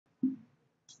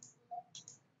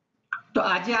તો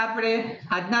આજે આપણે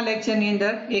આજના લેક્ચરની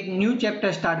અંદર એક ન્યૂ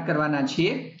ચેપ્ટર સ્ટાર્ટ કરવાના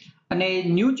છીએ અને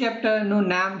ન્યૂ ચેપ્ટરનું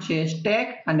નામ છે સ્ટેક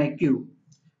અને ક્યુ.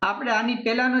 આપણે આની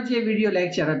પહેલાનો જે વિડિયો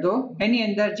લેક્ચર હતો એની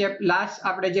અંદર જે લાસ્ટ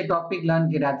આપણે જે ટોપિક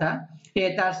લર્ન કર્યા હતા એ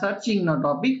હતા સર્ચિંગનો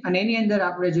ટોપિક અને એની અંદર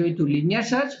આપણે જોયું હતું લિનિયર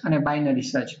સર્ચ અને બાઇનરી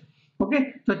સર્ચ. ઓકે,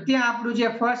 તો ત્યાં આપણું જે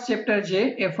ફર્સ્ટ ચેપ્ટર છે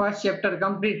એ ફર્સ્ટ ચેપ્ટર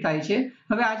કમ્પ્લીટ થાય છે.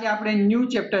 હવે આજે આપણે ન્યૂ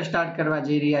ચેપ્ટર સ્ટાર્ટ કરવા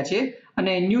જઈ રહ્યા છીએ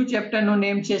અને ન્યૂ ચેપ્ટરનું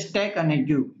નેમ છે સ્ટેક અને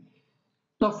ક્યુ.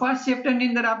 તો ફર્સ્ટ ચેપ્ટરની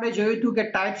અંદર આપણે જોયું હતું કે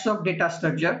ટાઇપ્સ ઓફ ડેટા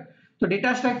સ્ટ્રક્ચર. તો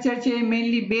ડેટા સ્ટ્રક્ચર છે એ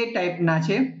મેઇનલી બે ટાઈપના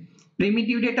છે,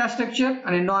 પ્રિમિટિવ ડેટા સ્ટ્રક્ચર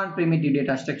અને non primitive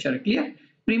data structure. Clear?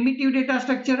 Primitive data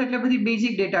structure એટલે બધી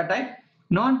basic data type.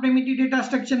 Non primitive data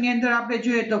સ્ટ્રક્ચરની અંદર આપણે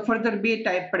જોઈએ તો ફર્ધર બે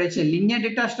ટાઈપ પડે છે, લિનિયર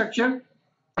ડેટા સ્ટ્રક્ચર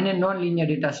અને નોન લિનિયર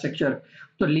ડેટા સ્ટ્રક્ચર.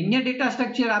 તો લિનિયર ડેટા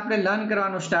સ્ટ્રક્ચર આપણે લર્ન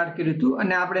કરવાનું સ્ટાર્ટ કર્યું હતું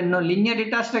અને આપણે લિનિયર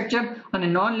ડેટા સ્ટ્રક્ચર અને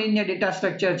નોન લિનિયર ડેટા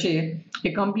સ્ટ્રક્ચર છે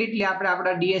એ કમ્પ્લીટલી આપણે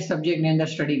આપણા ડીએસ સબ્જેક્ટની અંદર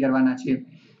સ્ટડી કરવાના છીએ.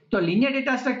 તો લિનિયર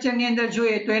ડેટા સ્ટ્રક્ચરની અંદર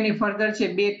જોઈએ તો એની ફર્ધર છે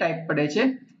બે ટાઈપ પડે છે.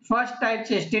 ફર્સ્ટ ટાઈપ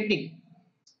છે સ્ટેટિક.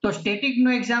 તો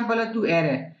સ્ટેટિકનું એક્ઝામ્પલ હતું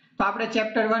એરે. તો આપણે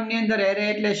ચેપ્ટર 1 ની અંદર એરે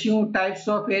એટલે શું, types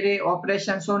of array,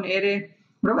 operations on array,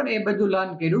 બરોબર, એ બધું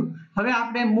લર્ન કર્યું. હવે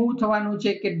આપણે મૂવ થવાનું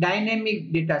છે કે ડાયનેમિક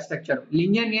ડેટા સ્ટ્રક્ચર.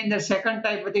 લિનિયરની અંદર સેકન્ડ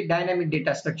ટાઈપ હતી ડાયનેમિક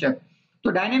ડેટા સ્ટ્રક્ચર.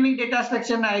 તો ડાયનેમિક ડેટા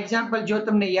સ્ટ્રક્ચરના એક્ઝામ્પલ જો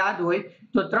તમને યાદ હોય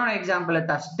તો ત્રણ એક્ઝામ્પલ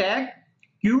હતા, સ્ટેક,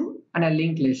 ક્યુ અને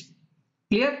લિંક લિસ્ટ.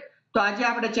 ક્લિયર? તો આજે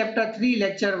આપણે ચેપ્ટર 3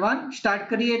 લેક્ચર 1 સ્ટાર્ટ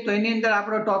કરીએ. તો એની અંદર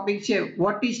આપણો ટોપિક છે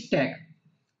વોટ ઇઝ સ્ટેક.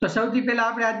 તો સૌથી પહેલા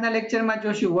આપણે આજના લેક્ચરમાં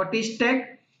જોશું વોટ ઇઝ સ્ટેક.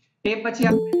 એ પછી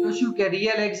આપણે જોશું કે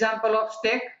રિયલ એક્ઝામ્પલ ઓફ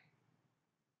સ્ટેક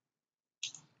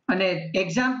અને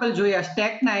એક્ઝામ્પલ જોયા,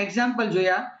 સ્ટેકના એક્ઝામ્પલ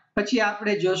જોયા પછી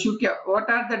આપણે જોશું કે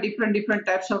what are the different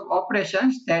types of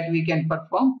operations that we can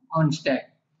perform on stack.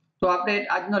 તો આપણે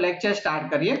આજનો લેક્ચર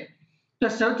સ્ટાર્ટ કરીએ. તો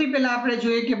સૌથી પહેલા આપણે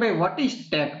જોઈએ કે ભાઈ વોટ ઇઝ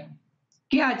સ્ટેક,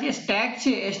 કે આ જે સ્ટેક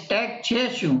છે એ સ્ટેક છે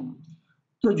શું.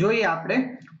 તો જોઈએ આપણે,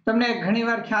 તમને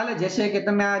ઘણીવાર ખ્યાલ જ હશે કે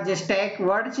તમે આ જે સ્ટેક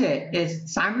વર્ડ છે એ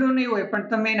સાંભળ્યો નહીં હોય પણ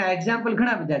તમે એના એક્ઝામ્પલ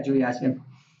ઘણા બધા જોયા છે.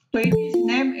 તો it is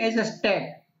name as a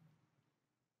stack.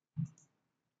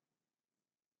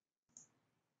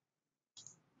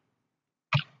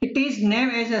 It is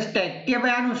named as a stack. કે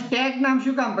ભાઈ આનું સ્ટેક નામ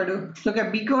શું કામ પડ્યું? તો કે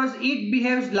because it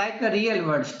behaves like a real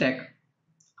world stack.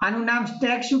 આનું નામ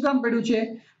સ્ટેક શું કામ પડ્યું છે?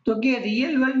 તો કે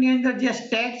રિયલ વર્લ્ડ ની અંદર જે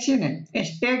સ્ટેક છે ને એ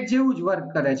સ્ટેક જેવું જ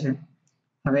વર્ક કરે છે.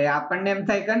 હવે આપણને એમ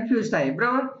થાય, કન્ફ્યુઝ થાય,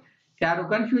 બરોબર, કે આનું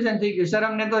કન્ફ્યુઝન થઈ ગયું, સર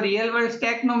અમને તો રિયલ વર્લ્ડ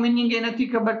સ્ટેક નો મીનિંગ એ નથી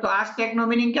ખબર, તો આ સ્ટેક નો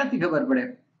મીનિંગ ક્યાંથી ખબર પડે?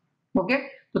 ઓકે,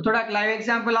 તો થોડાક લાઈવ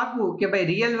એક્ઝામ્પલ આપું કે ભાઈ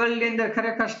રિયલ વર્લ્ડ ની અંદર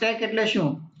ખરેખર સ્ટેક એટલે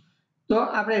શું. તો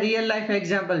આપણે રિયલ લાઈફ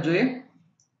એક્ઝામ્પલ જોઈએ.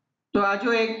 તો આ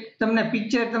જો એક તમને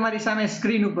પિક્ચર તમારી સામે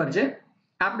સ્ક્રીન ઉપર છે,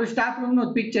 આપણું સ્ટાફ રૂમનું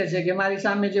જ પિક્ચર છે કે મારી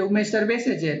સામે જે ઉમેશ સર બેસે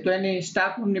છે તો એની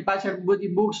સ્ટાફ રૂમની પાછળ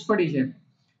બધી બુક્સ પડી છે.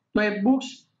 તો એ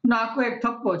બુક્સ નો આખો એક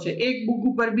થપ્પો છે, એક બુક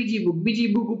ઉપર બીજી બુક,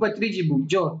 બીજી બુક ઉપર ત્રીજી બુક.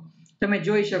 જો તમે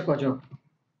જોઈ શકો છો.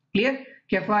 ક્લિયર?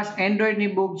 કે ફર્સ્ટ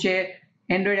એન્ડ્રોઈડની બુક છે,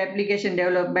 એન્ડ્રોઈડ એપ્લિકેશન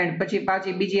ડેવલપમેન્ટ, પછી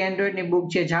પાછી બીજી એન્ડ્રોઈડની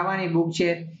બુક છે, જાવાની બુક છે,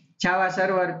 જાવા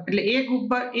સર્વર, એટલે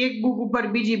એક બુક ઉપર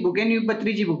બીજી બુક, એની ઉપર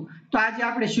ત્રીજી બુક. તો આજે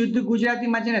આપણે શુદ્ધ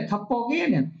ગુજરાતીમાં જેને થપ્પો કહીએ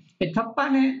ને એ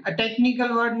થપ્પાને ટેકનિકલ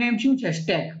વર્ડ નેમ શું છે?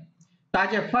 સ્ટેક. તો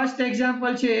આજે ફર્સ્ટ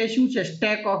એક્ઝામ્પલ છે એ શું છે?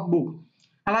 Stack of book.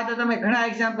 આવા તો તમે ઘણા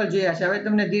એક્ઝામ્પલ જોયા છે, હવે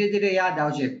તમને ધીરે ધીરે યાદ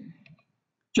આવશે.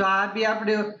 જો આ બી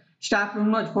આપણે સ્ટાફ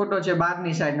રૂમનો જ ફોટો છે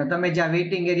બહારની સાઈડનો, તમે જ્યાં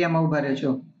વેઇટિંગ એરિયામાં ઉભા રહો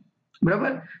છો,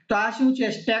 બરોબર. તો આ શું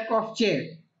છે? Stack of chair.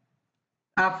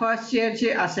 આ ફર્સ્ટ ચેર છે,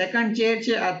 આ સેકન્ડ ચેર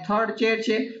છે, આ થર્ડ ચેર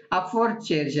છે, આ ફોર્થ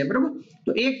ચેર છે, બરોબર.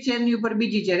 તો એક ચેરની ઉપર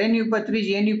બીજી ચેર, એની ઉપર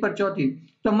ત્રીજી, એની ઉપર ચોથી,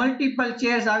 તો મલ્ટિપલ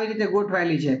ચેર્સ આવી રીતે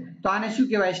ગોઠવાયેલી છે. તો આને શું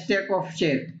કહેવાય? Stack of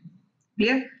chair.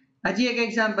 ક્લિયર? હજી એક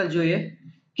એક્ઝામ્પલ જોઈએ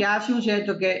કે આ શું છે?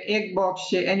 તો કે એક બોક્સ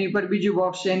છે, એની ઉપર બીજું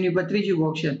બોક્સ છે, એની ઉપર ત્રીજું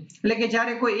બોક્સ છે. એટલે કે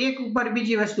જ્યારે કોઈ એક ઉપર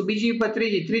બીજી વસ્તુ, બીજી ઉપર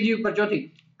ત્રીજી, ત્રીજી ઉપર ચોથી,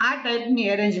 આ ટાઈપની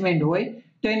એરેન્જમેન્ટ હોય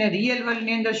તો એને રિયલ વર્લ્ડ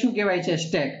ની અંદર શું કહેવાય છે?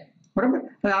 સ્ટેક. બરોબર.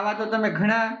 હવે આવા તો તમે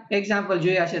ઘણા એક્ઝામ્પલ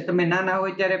જોયા છે. તમે નાના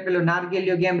હોય ત્યારે પેલો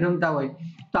નારગેલિયો ગેમ રમતા હોય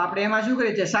તો આપણે એમાં શું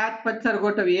કરીએ છીએ? 7 પથ્થર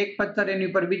ગોઠવીએ, એક પથ્થર એની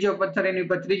ઉપર, બીજો પથ્થર એની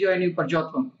ઉપર, ત્રીજો એની ઉપર,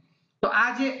 ચોથો. તો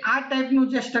આ ટાઈપનું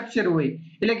જે સ્ટ્રક્ચર હોય,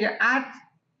 એટલે કે આ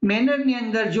મેનરની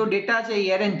અંદર જો ડેટા છે એ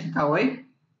એરેન્જ થતા હોય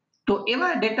તો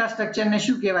એવા ડેટા સ્ટ્રક્ચરને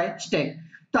શું કહેવાય? સ્ટેક.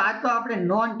 તો આ તો આપણે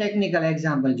નોન ટેકનિકલ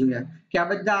એક્ઝામ્પલ જોયા કે આ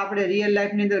બધા આપણે રિયલ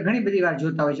લાઈફની અંદર ઘણી બધી વાર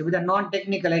જોતા હોય છે, બધા નોન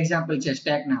ટેકનિકલ એક્ઝામ્પલ છે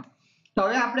સ્ટેકના. તો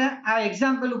હવે આપણે આ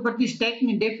એક્ઝામ્પલ ઉપરથી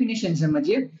સ્ટેકની ડેફિનેશન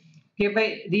સમજીએ કે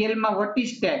ભાઈ રિયલમાં વોટ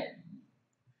ઇઝ સ્ટેક.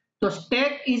 તો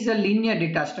stack is a linear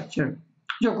data structure.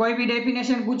 જો કોઈ બી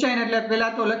ડેફિનેશન પૂછાય ને એટલે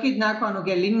પહેલા તો લખી જ નાખવાનું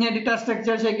કે લિનિયર ડેટા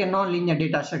સ્ટ્રક્ચર છે કે non linear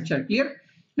data structure. Clear?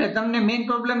 એટલે તમને મેઇન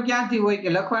પ્રોબ્લેમ ક્યાંથી હોય કે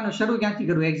લખવાનું શરૂ ક્યાંથી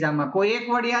કરવું એક્ઝામમાં? કોઈ એક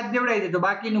વર્ડ યાદ દેવડાવી દે તો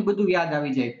બાકીનું બધું યાદ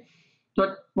આવી જાય. તો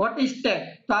વોટ ઇઝ સ્ટેક?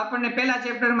 તો આપણને પહેલા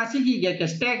ચેપ્ટરમાં શીખી ગયા કે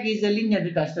stack is a linear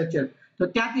data structure. તો તો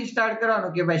ત્યાંથી સ્ટાર્ટ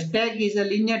કરવાનું કે ભાઈ stack is a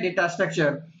linear data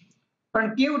structure.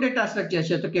 પણ કેવું ડેટા સ્ટ્રક્ચર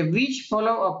છે? તો કે which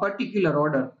follow a particular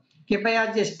order. કે ભાઈ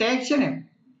આ જે સ્ટેક છે ને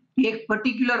એક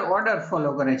પર્ટિક્યુલર ઓર્ડર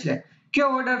ફોલો કરે છે. કયો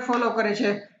ઓર્ડર ફોલો કરે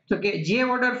છે? તો કે જે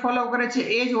ઓર્ડર ફોલો કરે છે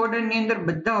એ જ ઓર્ડરની અંદર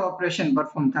બધા ઓપરેશન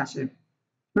પરફોર્મ થશે.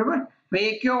 બરોબર? હવે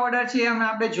એ કયો ઓર્ડર છે એમ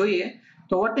આપણે જોઈએ.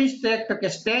 તો વોટ ઇઝ સ્ટેક? તો કે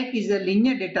stack is a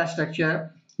linear data structure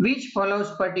which follows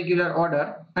particular order,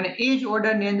 અને એ જ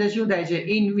ઓર્ડરની અંદર શું થાય છે?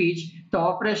 in which the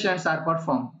operations are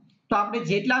performed. તો આપણે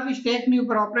જેટલા બી સ્ટેકની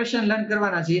ઉપર ઓપરેશન લર્ન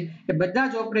કરવાના છીએ એ બધા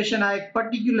જ ઓપરેશન આ એક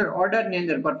પર્ટિક્યુલર ઓર્ડરની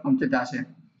અંદર પરફોર્મ થતા હશે.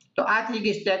 તો આ થઈ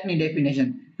ગઈ સ્ટેકની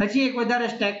ડેફિનેશન. હજી એક વધારે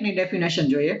સ્ટેકની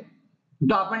ડેફિનેશન જોઈએ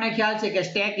તો આપણને ખ્યાલ છે કે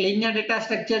સ્ટેક લિનિયર ડેટા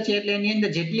સ્ટ્રક્ચર છે એટલે એની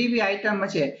અંદર જેટલી બી આઇટમ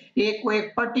છે એ કોઈ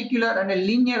એક પર્ટિક્યુલર અને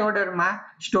લિનિયર ઓર્ડરમાં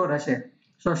સ્ટોર હશે.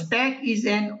 સો stack is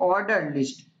an order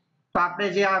list. તો આપણે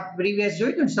જે આ પ્રીવિયસ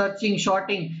જોયું હતું સર્ચિંગ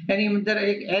શોર્ટિંગ એની અંદર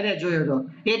એક એરે જોયો હતો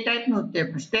એ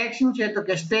ટાઈપનું સ્ટેક શું છે? તો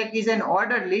કે stack is an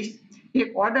order list. એક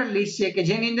ઓર્ડર લિસ્ટ છે કે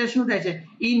જેની અંદર શું થાય છે?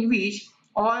 In which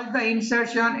all the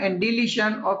insertion and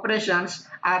deletion operations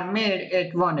are made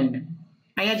at one end.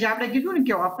 અહીંયા જે આપણે કીધું ને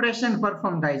કે ઓપરેશન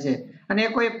પરફોર્મ થાય છે અને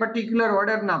કોઈ પર્ટિક્યુલર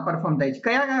ઓર્ડરના પરફોર્મ થાય છે.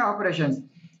 કયા કયા ઓપરેશન?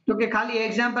 તો કે ખાલી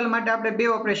એક્ઝામ્પલ માટે આપણે બે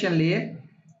ઓપરેશન લઈએ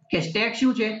કે સ્ટેક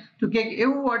શું છે? તો કે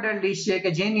એવું ઓર્ડર લિસ્ટ છે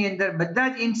કે જેની અંદર બધા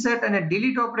જ ઇન્સર્ટ અને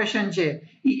ડિલીટ ઓપરેશન છે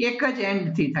એ એક જ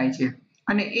એન્ડ થી થાય છે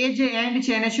અને એ જે એન્ડ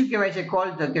છે એને શું કહેવાય છે?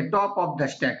 કોલ ધ કે ટોપ ઓફ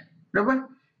ધ સ્ટેક. બરોબર?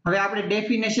 હવે આપણે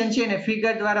ડેફિનેશન છે ને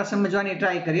ફિગર દ્વારા સમજવાની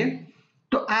ટ્રાય કરીએ.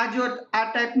 તો આ જો આ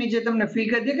ટાઈપની જે તમને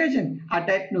ફિગર દેખાય છે ને આ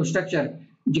ટાઈપનું સ્ટ્રક્ચર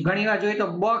ઘણી વાર જોઈએ તો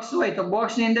બોક્સ હોય તો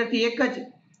બોક્સની અંદરથી એક જ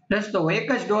રસ્તો હોય,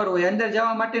 એક જ ડોર હોય, અંદર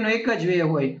જવા માટેનો એક જ વે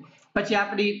હોય. પછી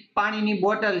આપણી પાણીની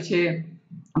બોટલ છે,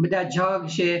 બધા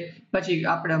જગ છે, પછી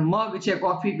આપણે મગ છે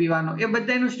કોફી પીવાનો, એ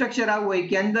બધાનું સ્ટ્રક્ચર આવું હોય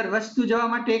કે અંદર વસ્તુ જવા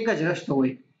માટે એક જ રસ્તો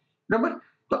હોય. બરોબર?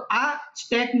 તો આ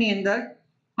સ્ટેકની અંદર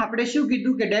આપણે શું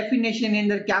કીધું કે ડેફિનેશનની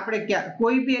અંદર કે આપણે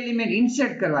કોઈ બી એલિમેન્ટ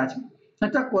ઇન્સર્ટ કરવા છે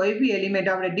અથવા કોઈ બી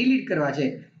એલિમેન્ટ આપણે ડિલીટ કરવા છે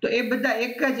તો એ બધા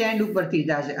એક જ એન્ડ ઉપરથી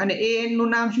જશે અને એ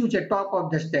એન્ડનું નામ શું છે? Top of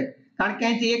the stack. કારણ કે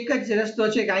અહીંથી એક જ રસ્તો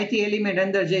છે કે અહીંથી એલિમેન્ટ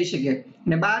અંદર જઈ શકે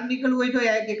અને બહાર નીકળવું હોય તો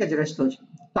એક જ રસ્તો છે.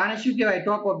 તો આને શું કહેવાય?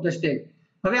 Top of the stack.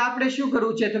 હવે આપણે શું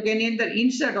કરવું છે? તો કે એની અંદર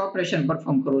ઇન્સર્ટ ઓપરેશન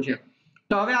પરફોર્મ કરવું છે.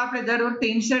 તો હવે આપણે દર વખતે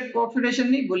ઇન્સર્ટ ઓપરેશન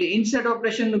નહીં બોલીએ. ઇન્સર્ટ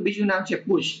ઓપરેશનનું બીજું નામ છે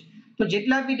પુશ. તો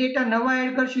જેટલા બી ડેટા નવા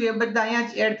એડ કરશું એ બધા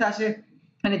અહીંયા જ એડ થશે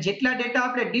અને જેટલા ડેટા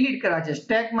આપણે ડિલીટ કરવા છે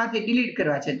સ્ટેકમાંથી ડિલીટ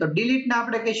કરવા છે તો ડિલીટને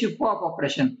આપણે કહીશું પોપ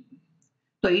ઓપરેશન.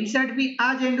 તો ઇન્સર્ટ બી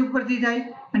આ જ એન્ડ ઉપરથી થાય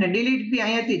અને ડિલીટ બી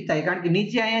અહીંયાથી જ થાય કારણ કે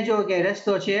નીચે અહીંયા જો કે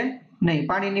રસ્તો છે નહીં.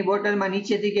 પાણીની બોટલમાં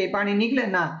નીચેથી કે પાણી નીકળે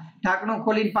ના, ઢાંકણું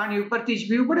ખોલીને પાણી ઉપરથી જ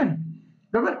પીવું પડે ને.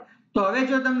 બરોબર? તો હવે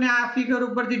જો તમને આ ફિગર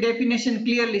ઉપરથી ડેફિનેશન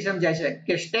ક્લિયરલી સમજાય છે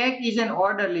કે stack is an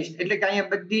order list એટલે કે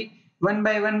અહીંયા બધી વન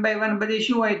બાય વન બધી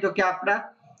શું હોય તો કે આપણા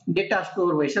ડેટા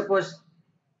સ્ટોર હોય. સપોઝ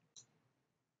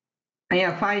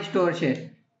અહીંયા 5 સ્ટોર છે.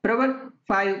 બરોબર?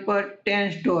 5 ઉપર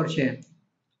 10 સ્ટોર છે,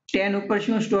 10 ઉપર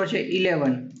શું સ્ટોર છે?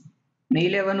 11 ને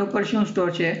 11 ઉપર શું સ્ટોર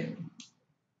છે?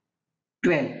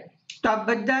 12. તો આ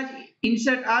બધા જ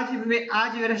ઇન્સર્ટ આ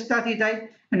જ રસ્તાથી થાય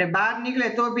અને બહાર નીકળે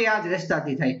તો બી આ જ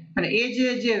રસ્તાથી થાય અને એ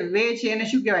જે વે છે એને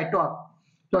શું કહેવાય? ટોપ.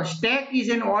 તો stack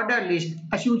is an order list.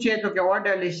 આ શું છે? તો કે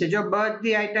ઓર્ડર લિસ્ટ છે. જો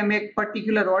બધી આઇટમ એક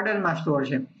પર્ટિક્યુલર ઓર્ડરમાં સ્ટોર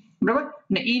છે. બરોબર?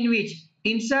 ને in which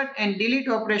insert and delete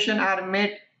operation are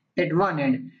made at one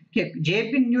and. કે જે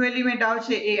બી ન્યૂ એલિમેન્ટ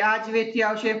આવશે એ આ જ વે થી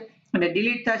આવશે અને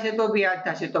ડિલીટ થશે તો બી આ જ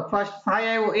થશે. તો ફર્સ્ટ 5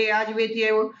 આવ્યો એ આ જ વે થી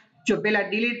આવ્યો. જો પેલા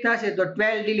ડિલીટ થશે તો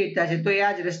 12 ડિલીટ થશે તો એ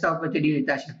આ જ રસ્તા ઉપરથી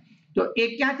ડિલીટ થશે. તો એ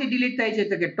ક્યાંથી ડિલીટ થાય છે?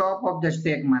 તો કે ટોપ ઓફ ધ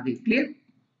સ્ટેકમાંથી. ક્લિયર?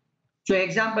 જો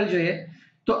એક્ઝામ્પલ જોઈએ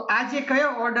તો આ જે કયો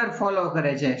ઓર્ડર ફોલો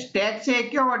કરે છે? સ્ટેક છે એ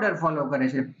કયો ઓર્ડર ફોલો કરે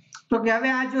છે? તો કે હવે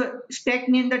આ જો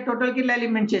સ્ટેકની અંદર ટોટલ કેટલા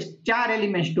એલિમેન્ટ છે? 4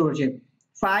 એલિમેન્ટ સ્ટોર છે,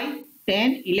 5,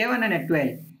 10, 11 અને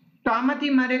 12. તો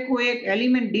આમાંથી મારે કોઈ એક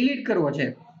એલિમેન્ટ ડિલીટ કરવો છે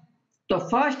તો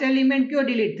ફર્સ્ટ એલિમેન્ટ કયો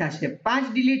ડિલીટ થશે?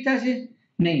 5 ડિલીટ થશે?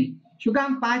 નહીં. શું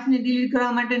કામ? 5 ને ડિલીટ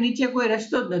કરવા માટે નીચે કોઈ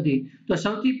રસ્તો જ નથી. તો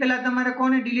સૌથી પહેલા તમારે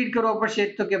કોને ડિલીટ કરવો પડશે?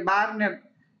 તો કે 12 ને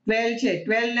 12 છે,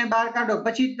 12 ને બહાર કાઢો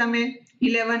પછી જ તમે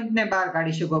 11 ને બહાર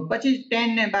કાઢી શકો, પછી જ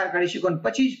 10 ને બહાર કાઢી શકો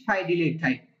પછી જ 5 ડિલીટ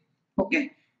થાય. ઓકે?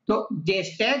 તો જે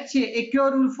સ્ટેક છે એ કયો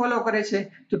રૂલ ફોલો કરે છે?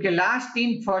 તો કે last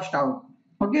in first out.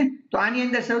 Okay? તો આની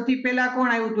અંદર સૌથી પહેલા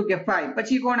કોણ આવ્યું? તો કે 5,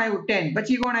 પછી કોણ આવ્યું? 10,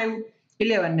 પછી કોણ આવ્યું?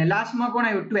 11 ને લાસ્ટમાં કોણ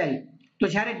આવ્યું? 12. તો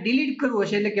જ્યારે ડિલીટ કરવું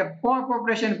હશે એટલે કે પોપ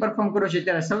ઓપરેશન પરફોર્મ કરવું છે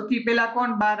ત્યારે સૌથી પહેલા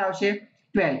કોણ બહાર આવશે?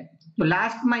 12. તો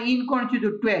લાસ્ટમાં ઇન કોણ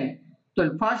થયું? 12. તો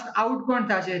ફર્સ્ટ આઉટ કોણ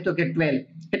થશે? તો કે 12.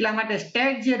 એટલા માટે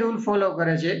સ્ટેક જે રૂલ ફોલો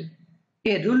કરે છે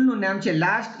એ રૂલનું નામ છે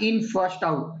લાસ્ટ ઇન ફર્સ્ટ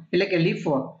આઉટ એટલે કે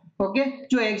LIFO. ઓકે?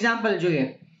 જો એક્ઝામ્પલ જોઈએ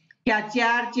કે આ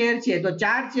 4 ચેર છે તો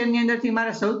 4 ચેરની અંદરથી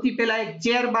મારે સૌથી પહેલા એક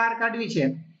ચેર બહાર કાઢવી છે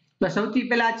તો સૌથી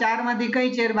પહેલા 4 માંથી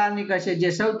કઈ ચેર બહાર નીકળશે?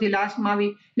 જે સૌથી લાસ્ટમાં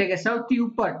આવી એટલે કે સૌથી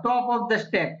ઉપર ટોપ ઓફ ધ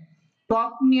સ્ટેક.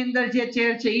 ટોપ ની અંદર જે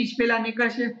ચેર છે એ જ પેલા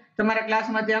નીકળશે. તમારા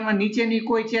ક્લાસમાં આમાં નીચેની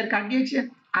કોઈ ચેર કાઢીએ છે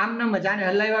આમ નામ જાણે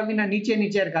હલાવ્યા વિના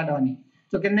નીચેની ચેર કાઢવાની,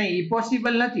 તો કે નહીં, એ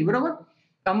પોસિબલ નથી. બરોબર,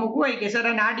 અમુક હોય કે સર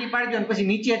આને આડી પાડી દો પછી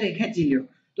નીચેથી ખેંચી લ્યો,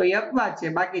 તો એ અપવાદ છે.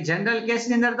 બાકી જનરલ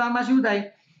કેસની અંદર તો આમાં શું થાય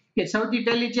કે સૌથી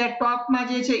પહેલી ચેર ટોપમાં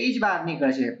જે છે એ જ બહાર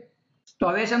નીકળશે. તો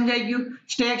હવે સમજાઈ ગયું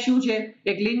સ્ટેક શું છે?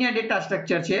 એક લિનિયર ડેટા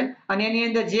સ્ટ્રક્ચર છે અને એની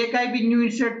અંદર જે કાંઈ બી ન્યૂ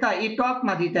ઇન્સર્ટ થાય એ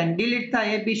ટોપમાંથી થાય, ડિલીટ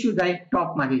થાય એ બી શું થાય?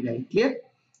 ટોપમાંથી થાય. ક્લિયર?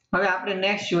 હવે આપણે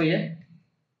નેક્સ્ટ જોઈએ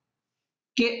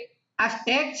કે આ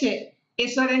સ્ટેક છે એ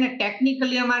સર એને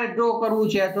ટેકનિકલી અમારે ડ્રો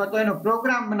કરવું છે અથવા તો એનો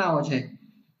પ્રોગ્રામ બનાવવો છે,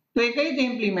 તો એ કઈ રીતે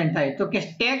ઇમ્પ્લિમેન્ટ થાય? તો કે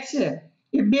સ્ટેક છે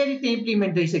એ બે રીતે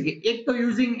ઇમ્પ્લિમેન્ટ થઈ શકે. એક તો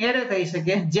યુઝિંગ એરે થઈ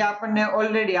શકે, જે આપણને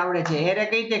ઓલરેડી આવડે છે. એરે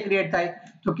કઈ રીતે ક્રિએટ થાય?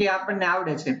 તો કે આપણને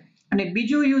આવડે છે. અને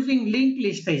બીજું યુઝિંગ લિંક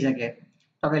લિસ્ટ થઈ શકે.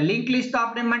 તો હવે લિંક લિસ્ટ તો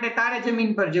આપણે માટે તારે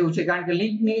જમીન પર જેવું છે, કારણ કે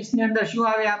લિંક લિસ્ટની અંદર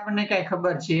શું આવે આપણને કઈ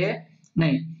ખબર છે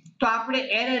નહીં. તો આપણે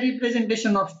એરે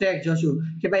રિપ્રેઝન્ટેશન ઓફ સ્ટેક જોશું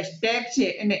કે ભાઈ સ્ટેક છે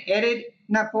એને એરે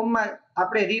ના ફોર્મમાં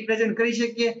આપણે રિપ્રેઝન્ટ કરી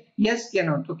શકીએ, યસ કે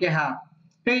નો? તો કે હા.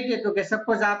 કઈ રીતે? તો કે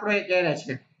સપોઝ આપણો એક એરે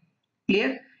છે.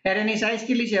 ક્લિયર? એરેની સાઇઝ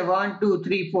કેટલી છે? 1 2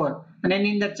 3 4 અને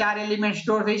એની અંદર 4 એલિમેન્ટ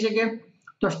સ્ટોર થઈ શકે.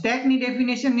 તો સ્ટેકની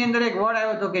ડેફિનેશન ની અંદર એક વર્ડ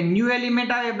આવ્યો તો કે ન્યૂ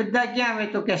એલિમેન્ટ આવે, બધા ક્યાં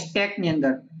આવે? તો કે સ્ટેક ની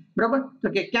અંદર. બરોબર,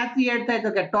 તો કે ક્યાંથી એડ થાય?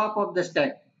 તો કે ટોપ ઓફ ધ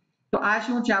સ્ટેક. તો આ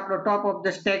શું છે? આપણો ટોપ ઓફ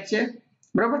ધ સ્ટેક છે.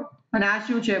 બરોબર, અને આ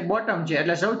શું છે? બોટમ છે.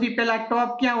 એટલે સૌથી પહેલા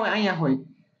ટોપ ક્યાં હોય? અહીંયા હોય.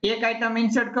 એક આઈટમ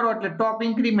ઇન્સર્ટ કરો એટલે ટોપ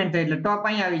ઇન્ક્રીમેન્ટ થાય એટલે ટોપ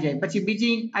અહીંયા આવી જાય. પછી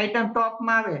બીજી આઈટમ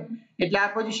ટોપમાં આવે એટલે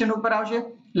આ પોઝિશન ઉપર આવશે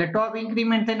એટલે ટોપ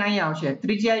ઇન્ક્રીમેન્ટ થઈને અહીંયા આવશે.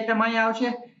 ત્રીજી આઈટમ અહીંયા આવશે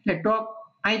એટલે ટોપ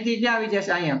અહીંથી ક્યાં આવી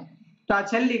જશે? અહીંયા. તો આ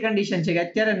છેલ્લી કન્ડિશન છે કે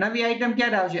અત્યારે નવી આઈટમ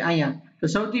ક્યારે આવશે? અહીંયા.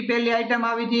 તો સૌથી પહેલી આઈટમ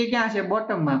આવી હતી એ ક્યાં છે?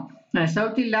 બોટમમાં. અને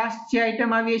સૌથી લાસ્ટ જે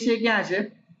આઈટમ આવી છે એ ક્યાં છે?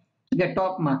 કે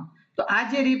ટોપમાં. તો આ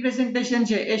જે રિપ્રેઝન્ટેશન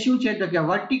છે એ શું છે? તો કે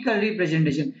વર્ટિકલ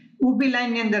રિપ્રેઝન્ટેશન. ઊભી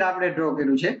લાઈન ની અંદર આપણે ડ્રો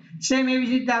કર્યું છે. સેમ એવી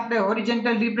જ રીતે આપણે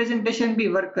હોરિઝોન્ટલ રિપ્રેઝન્ટેશન બી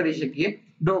વર્ક કરી શકીએ,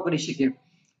 ડ્રો કરી શકીએ.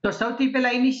 તો સૌથી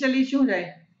પહેલા ઇનિશિયલી શું થાય?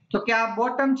 તો કે આ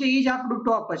બોટમ છે એ જ આપણું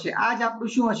ટોપ હશે. આ જ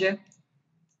આપણું શું હશે?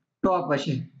 ટોપ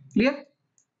હશે. ક્લિયર?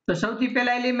 તો સૌથી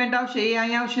પહેલા એલિમેન્ટ આવશે એ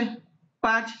અહીંયા આવશે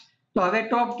 5. તો હવે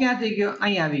ટોપ ક્યાં થઈ ગયો?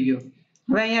 અહીંયા આવી ગયો.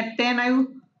 હવે અહીંયા 10 આવ્યું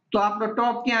તો આપણો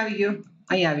ટોપ ક્યાં આવી ગયો?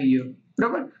 અહીંયા આવી ગયો.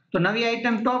 બરોબર, તો નવી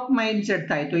આઈટમ ટોપમાં ઇન્સર્ટ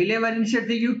થાય તો 11 ઇન્સર્ટ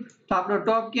થઈ ગયું તો આપણો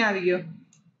ટોપ ક્યાં આવી ગયો?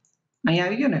 અહીંયા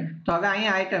આવી ગયો ને. તો હવે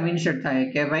અહીંયા આઈટમ ઇન્સર્ટ થાય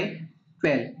કે ભાઈ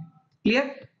 12. ક્લિયર?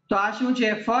 તો આ શું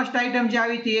છે? ફર્સ્ટ આઈટમ જે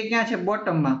આવી હતી એ ક્યાં છે?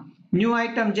 બોટમમાં. ન્યૂ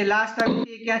આઈટમ જે લાસ્ટ આવી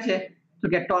હતી એ ક્યાં છે? તો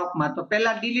કે ટોપમાં. તો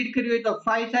પહેલા ડિલીટ કર્યું હોય તો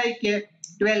 5 થાય કે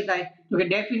 12 થાય? તો કે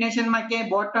ડેફિનેશનમાં ક્યાંય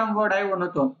બોટમ વર્ડ આવ્યો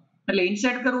નતો, એટલે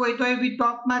ઇન્સર્ટ કરવું હોય તો એ બી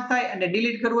ટોપમાં થાય અને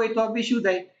ડિલીટ કરવું હોય તો બી શું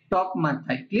થાય? ટોપમાં જ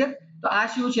થાય. ક્લિયર? તો આ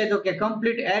શું છે? તો કે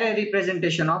complete array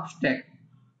representation of stack.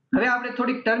 હવે આપણે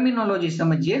થોડીક ટર્મિનોલોજી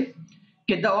સમજીએ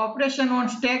કે the operation on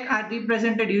stack R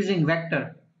રિપ્રેઝન્ટેડ using vector.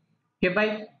 કે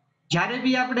ભાઈ જ્યારે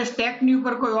બી આપણે સ્ટેકની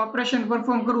ઉપર કોઈ ઓપરેશન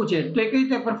પરફોર્મ કરવું છે તો એ કઈ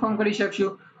રીતે પરફોર્મ કરી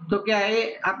શકશું? તો કે એ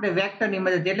આપણે વેક્ટરની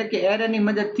મદદથી એટલે કે એરેની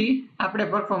મદદથી આપણે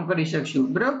પરફોર્મ કરી શકશું.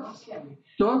 બરોબર,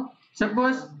 તો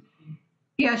સપોઝ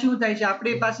કે આ શું થાય છે?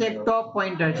 આપણી પાસે એક ટોપ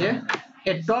પોઇન્ટર છે.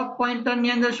 એ ટોપ પોઇન્ટર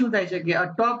ની અંદર શું થાય છે કે આ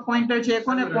ટોપ પોઇન્ટર છે એ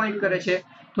કોને પોઇન્ટ કરે છે?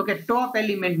 તો કે ટોપ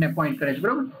એલિમેન્ટને પોઇન્ટ કરે છે.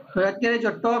 બરોબર, તો અત્યારે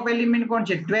જો ટોપ એલિમેન્ટ કોણ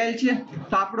છે? 12 છે.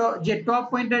 તો આપણો જે ટોપ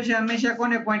પોઇન્ટર છે હંમેશા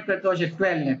કોને પોઇન્ટ કરતો હશે?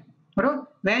 12 ને. બરોબર,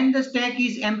 when the stack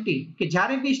is empty, કે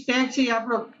જ્યારે બી સ્ટેક છે એ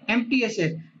આપણો એમ્પ્ટી હશે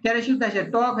ત્યારે શું થશે?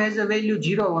 ટોપ હેઝ અ વેલ્યુ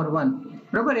 0 or 1.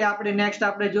 બરોબર, એ આપણે નેક્સ્ટ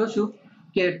આપણે જોશું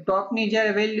કે ટોપની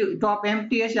જ્યારે વેલ્યુ ટોપ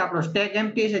એમ્પ્ટી હશે, આપણો સ્ટેક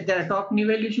એમ્પ્ટી હશે ત્યારે ટોપની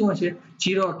વેલ્યુ શું હશે?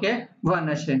 0 કે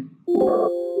 1 હશે.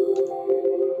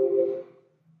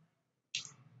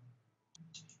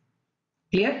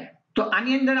 ક્લિયર? તો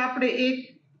આની અંદર આપણે એક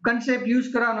કન્સેપ્ટ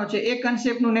યુઝ કરવાનો છે. એ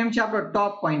કન્સેપ્ટનું નેમ છે આપણો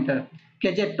ટોપ પોઇન્ટર. કે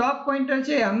જે ટોપ પોઇન્ટર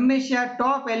છે એ હંમેશા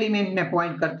ટોપ એલિમેન્ટને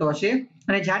પોઇન્ટ કરતો હશે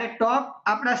અને જ્યારે ટોપ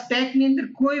આપણા સ્ટેકની અંદર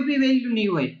કોઈ બી વેલ્યુ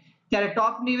નહીં હોય ત્યારે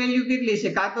ટોપની વેલ્યુ કેટલી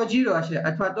હશે? કાં તો 0 હશે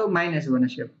અથવા તો -1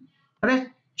 હશે. હવે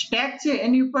સ્ટેક છે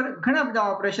એની ઉપર ઘણા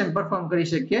બધા ઓપરેશન પરફોર્મ કરી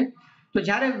શકીએ. તો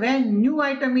જ્યારે when new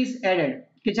item is added,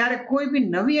 કે જ્યારે કોઈ બી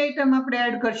નવી આઈટમ આપણે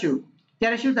એડ કરશું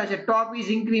ત્યારે શું થશે? ટોપ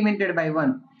ઇઝ ઇન્ક્રીમેન્ટેડ બાય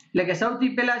 1. એટલે કે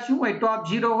સૌથી પહેલા શું હોય? ટોપ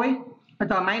 0 હોય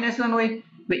અથવા -1 હોય.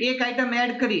 એક આઈટમ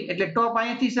એડ કરી એટલે ટોપ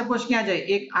અહીંયાથી સપોઝ ક્યાં જાય?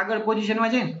 એક આગળ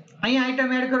પોઝિશનમાં જાય ને. અહીંયા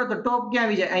આઈટમ એડ કરો તો ટોપ ક્યાં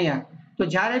આવી જાય? અહીંયા. તો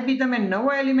જ્યારે બી તમે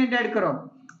નવો એલિમેન્ટ એડ કરો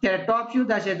ત્યારે ટોપ શું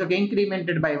થશે? તો કે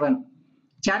ઇન્ક્રીમેન્ટેડ બાય 1.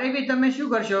 જ્યારે બી તમે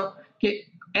શું કરશો કે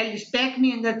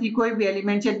સ્ટેકની અંદરથી કોઈ બી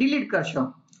એલિમેન્ટ છે ડિલીટ કરશો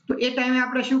તો એ ટાઈમે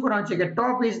આપણે શું કરવાનું છે કે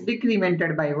ટોપ ઇઝ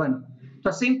ડિક્રીમેન્ટેડ બાય 1.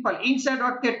 તો સિમ્પલ ઇન્સર્ટ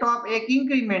વખતે ટોપ એક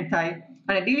ઇન્ક્રીમેન્ટ થાય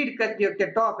અને ડિલીટ કરતી વખતે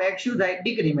ટોપ એક શું થાય?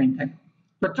 ડિક્રીમેન્ટ થાય.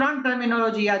 તો 3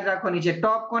 ટર્મિનોલોજી યાદ રાખવાની છે.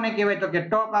 ટોપ કોને કહેવાય? તો કે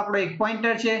ટોપ આપણો એક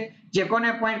પોઇન્ટર છે જે કોને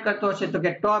પોઇન્ટ કરતો હશે? તો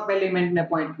કે ટોપ એલિમેન્ટને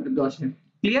પોઇન્ટ કરતો હશે.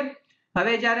 ક્લિયર?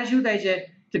 હવે જ્યારે શું થાય છે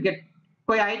તો કે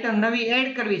કોઈ આઈટમ નવી એડ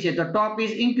કરવી છે તો ટોપ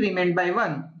ઇઝ ઇન્ક્રીમેન્ટ બાય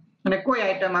 1 અને કોઈ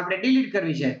આઈટમ આપણે ડિલીટ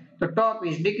કરવી છે તો ટોપ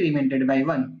ઇઝ ડિક્રીમેન્ટેડ બાય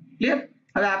 1. ક્લિયર?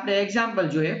 હવે આપણે એક્ઝામ્પલ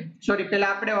જોઈએ, સોરી પહેલા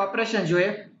આપણે ઓપરેશન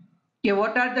જોઈએ કે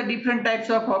what are the different types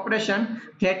of operation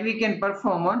that we can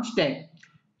perform on stack.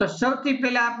 તો સૌથી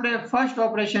પહેલા આપણે ફર્સ્ટ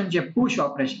ઓપરેશન છે પુશ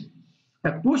ઓપરેશન.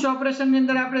 પુશ ઓપરેશન ની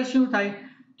અંદર આપણે શું થાય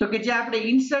તો કે જે આપણે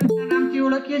ઇન્સર્ટ ના નામથી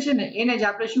ઓળખીએ છીએ ને એને જ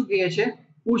આપણે શું કહીએ છીએ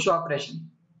પુશ ઓપરેશન.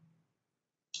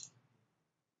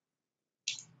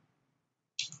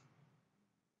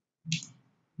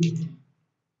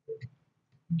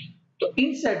 તો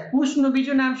ઇન્સર્ટ પુશ નું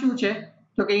બીજું નામ શું છે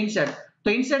તો કે ઇન્સર્ટ. તો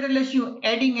ઇન્સર્ટ એટલે શું?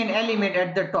 Adding N element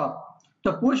at the top.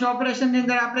 તો પુશ ઓપરેશન ની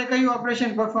અંદર આપણે કયું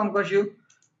ઓપરેશન પરફોર્મ કરશું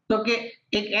તો કે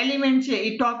એક એલિમેન્ટ છે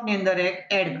એ ટોપ ની અંદર એક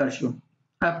એડ કરશું.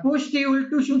 પુશ થી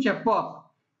ઉલટું શું છે? પોપ.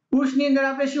 પુશ ની અંદર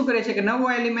આપણે શું કરીએ છીએ કે નવો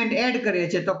એલિમેન્ટ એડ કરીએ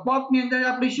છીએ, તો પોપ ની અંદર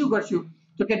આપણે શું કરશું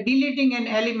તો કે ડિલીટિંગ N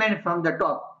element from the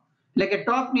top. એટલે કે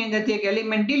ટોપ ની અંદરથી એક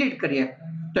એલિમેન્ટ ડિલીટ કરીએ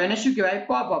તો એને શું કહેવાય?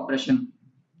 Pop operation.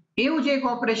 એવું જ એક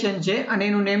ઓપરેશન છે અને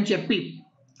એનું નેમ છે પીપ.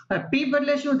 પીપ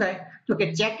એટલે શું થાય તો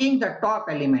કે ચેકિંગ ધ ટોપ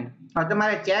એલિમેન્ટ. હવે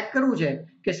તમારે ચેક કરવું છે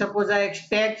કે સપોઝ આ એક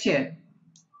સ્ટેક છે,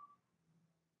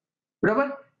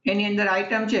 બરોબર, એની અંદર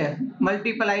આઈટમ છે,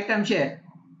 મલ્ટિપલ આઈટમ છે,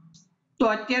 તો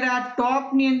અત્યારે આ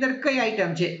ટોપ ની અંદર કઈ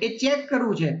આઈટમ છે એ ચેક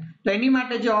કરવું છે, તો એની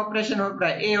માટે જે ઓપરેશન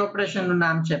વપરાય એ ઓપરેશન નું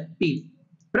નામ છે પીપ.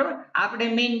 બરોબર, આપણે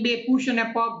મેઇન બે પુશ અને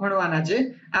પોપ ભણવાના છે,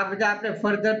 આ બધા આપણે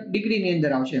ફર્ધર ડિગ્રી ની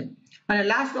અંદર આવશે. અને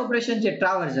લાસ્ટ ઓપરેશન છે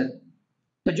ટ્રાવર્સલ.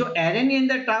 તો જો એરે ની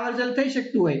અંદર ટ્રાવર્સલ થઈ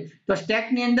શકતું હોય તો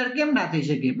સ્ટેક ની અંદર કેમ ના થઈ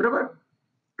શકે? બરોબર,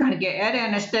 કારણ કે એરે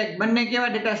અને સ્ટેક બંને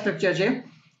કેવા ડેટા સ્ટ્રક્ચર છે?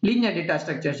 લિનિયર ડેટા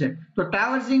સ્ટ્રક્ચર છે. તો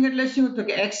ટ્રાવર્સિંગ એટલે શું તો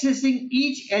કે એક્સેસિંગ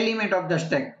inch element of the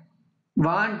stack.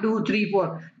 1 2 3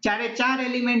 4 ચારે ચાર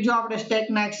એલિમેન્ટ જો આપણે સ્ટેક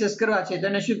ના એક્સેસ કરવા છે તો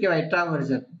એને શું કહેવાય?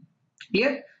 ટ્રાવર્સલ.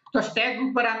 ક્લિયર? તો સ્ટેક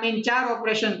ઉપર આ મેઇન ચાર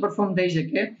ઓપરેશન પરફોર્મ થઈ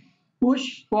શકે: પુશ,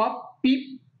 પોપ, પીપ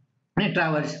અને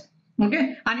ટ્રાવર્સ. ઓકે,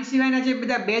 આની સિવાયના જે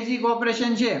બધા બેઝિક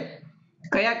ઓપરેશન છે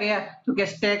કયા કયા તો કે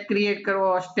સ્ટેક ક્રિએટ કરવો,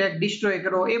 સ્ટેક ડિસ્ટ્રોય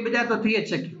કરવો, એ બધા તો થઈ જ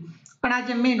શકે, પણ આ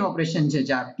જે મેઇન ઓપરેશન છે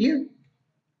ચાર. ક્લિયર?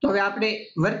 તો હવે આપણે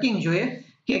વર્કિંગ જોઈએ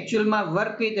કે એકચ્યુઅલમાં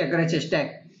વર્ક કઈ રીતે કરે છે સ્ટેક.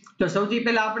 તો સૌથી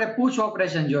પહેલા આપણે પુશ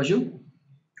ઓપરેશન જોશું.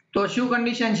 તો શું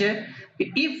કન્ડિશન છે કે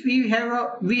if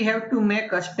we have to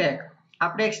make a stack,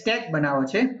 આપણે એક સ્ટેક બનાવો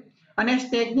છે અને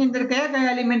સ્ટેક ની અંદર કયા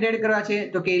કયા એલિમેન્ટ એડ કરવા છે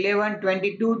તો કે 11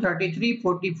 22 33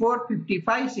 44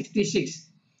 55 66.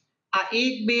 આ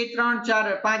 1 2 3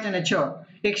 4 5 અને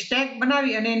 6 એક સ્ટેક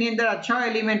બનાવી અને એની અંદર આ 6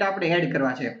 એલિમેન્ટ આપણે એડ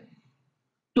કરવા છે.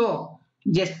 તો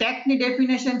જે સ્ટેક ની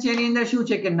ડેફિનેશન છે એની અંદર શું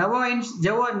છે કે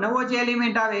નવો જે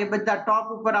એલિમેન્ટ આવે એ બધા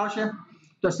ટોપ ઉપર આવશે.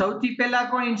 તો સૌથી પહેલા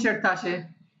કોણ ઇન્સર્ટ થશે?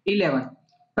 11,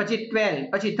 પછી 12,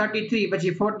 પછી 33,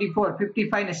 પછી 44,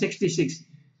 55 ને 66.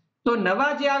 તો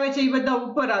નવા જે આવે છે એ બધા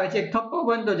ઉપર આવે છે, એક થપ્પો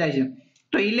બનતો જાય છે.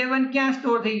 તો 11 ક્યાં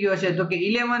સ્ટોર થઈ ગયો હશે તો કે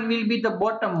 11 will be the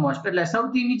bottom most, એટલે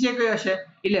સૌથી નીચે કયો હશે?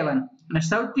 11. અને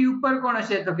સૌથી ઉપર કોણ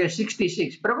હશે તો કે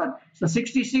 66. બરોબર, તો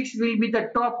 66 will be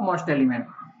the top most element.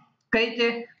 કઈ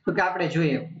રીતે તો કે આપણે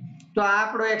જોઈએ. તો આ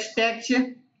આપણો એક સ્ટેક છે.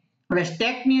 હવે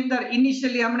સ્ટેક ની અંદર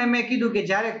ઇનિશિયલી હમણાં મેં કીધું કે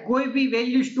જ્યારે કોઈ બી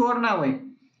વેલ્યુ સ્ટોર ના હોય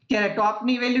ત્યારે ટોપ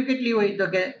ની વેલ્યુ કેટલી હોય તો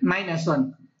કે -1.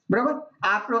 બરોબર, આ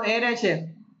આપણો એરે છે.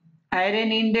 આ એરે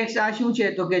ની ઇન્ડેક્સ આ શું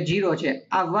છે તો કે 0 છે,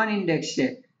 આ 1 ઇન્ડેક્સ છે,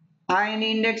 આ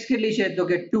એની ઇન્ડેક્સ કેટલી છે તો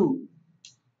કે 2,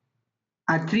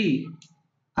 આ 3,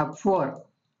 આ 4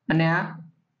 અને આ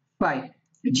 5.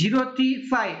 0 થી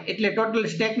 5 એટલે ટોટલ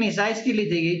સ્ટેક ની સાઈઝ કેટલી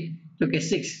થઈ ગઈ તો કે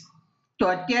 6.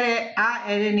 તો અત્યારે આ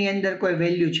એરે ની અંદર કોઈ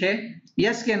વેલ્યુ છે?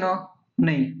 યસ કે નો?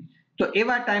 નહીં. તો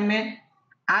એવા ટાઈમે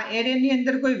આ એરે ની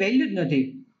અંદર કોઈ વેલ્યુ જ નથી.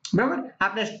 બરોબર,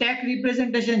 આપણે સ્ટેક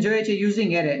રિપ્રેઝન્ટેશન જોઈએ છે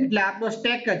યુઝિંગ એરે, એટલે આપણો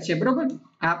સ્ટેક જ છે. બરોબર,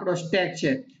 આપણો સ્ટેક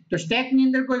છે. તો સ્ટેક ની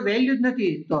અંદર કોઈ વેલ્યુ જ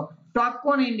નથી, તો ટોપ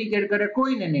કોને ઇન્ડિકેટ કરે?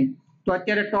 કોઈને નહીં. તો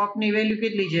અત્યારે ટોપ ની વેલ્યુ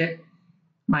કેટલી છે?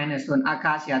 -1. આ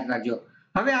ખાસ યાદ રાખજો.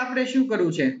 હવે આપણે શું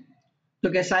કરવું છે તો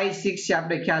કે સાઈઝ 6 છે,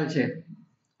 આપણે ખ્યાલ છે.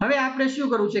 હવે આપણે શું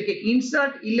કરવું છે કે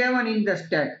ઇન્સર્ટ 11 ઇન ધ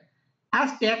સ્ટેક. આ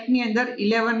સ્ટેક ની અંદર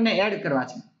 11 ને એડ કરવા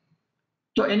છે.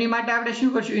 તો એની માટે આપણે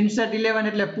શું કરશું? ઇન્સર્ટ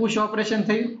 11 એટલે પુશ ઓપરેશન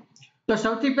થયું. તો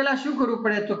સૌથી પહેલા શું કરવું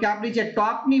પડે તો કે આપણી જે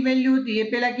ટોપ ની વેલ્યુ હતી એ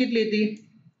પહેલા કેટલી હતી?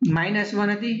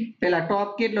 -1 હતી. પહેલા ટોપ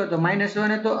કેટલો હતો?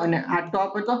 -1 હતો અને આ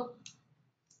ટોપ હતો.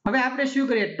 હવે આપણે શું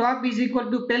કરીએ? ટોપ ઇઝ ઇક્વલ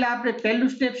ટુ, પહેલા આપણે પહેલું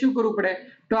સ્ટેપ શું કરવું પડે?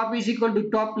 ટોપ is equal to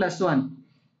top plus 1.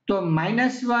 તો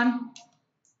 -1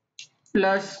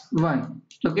 પ્લસ 1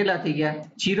 તો કેટલા થઈ ગયા?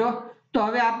 0. તો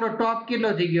હવે આપણો ટોપ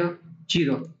કેટલો થઈ ગયો?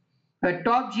 0. હવે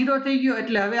ટોપ 0 થઈ ગયો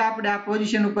એટલે હવે આપણે આ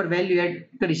પોઝિશન ઉપર વેલ્યુ એડ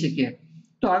કરી શકીએ.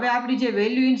 તો હવે આપણી જે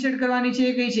વેલ્યુ ઇન્સર્ટ કરવાની છે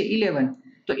એ કઈ છે? 11.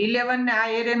 તો 11 ને આ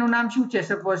એરે નું નામ શું છે?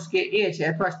 સપોઝ કે એ છે,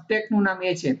 અથવા સ્ટેક નું નામ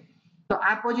એ છે. તો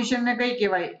આ પોઝિશન ને કઈ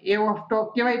કહેવાય? એ ઓફ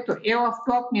ટોપ કહેવાય. તો એ ઓફ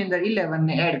ટોપ ની અંદર 11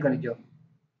 ને એડ કરજો.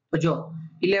 તો જો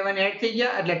 11 એડ થઈ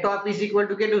ગયા એટલે ટોપ ઇઝ ઇક્વલ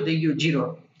ટુ કેટલું થઈ ગયું 0.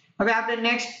 હવે આપણે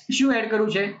નેક્સ્ટ શું એડ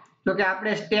કરવું છે તો કે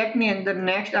આપણે સ્ટેકની અંદર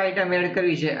નેક્સ્ટ આઇટમ એડ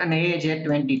કરવી છે અને એ છે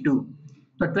 22.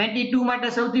 તો 22 માટે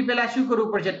સૌથી પહેલા શું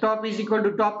કરવું પડશે ટોપ is equal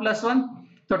to top plus 1.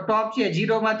 તો ટોપ છે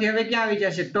 0 માંથી હવે ક્યાં આવી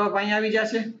જશે ટોપ અહીં આવી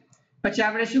જશે. પછી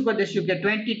આપણે શું કરી દઈશું કે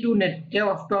 22 ને એ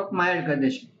ઓફ ટોપ માં એડ કરી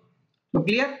દઈશું. તો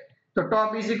ક્લિયર. તો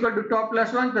ટોપ is equal to top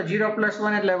plus 1 તો 0 પ્લસ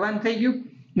 1 એટલે 1 થઈ ગયું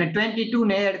ને 22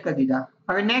 ને એડ કરી દીધા.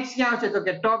 હવે નેક્સ્ટ ક્યાં આવશે તો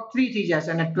કે ટોપ 3 થઈ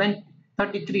જશે અને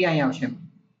 33 અહીં આવશે.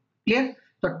 ક્લિયર.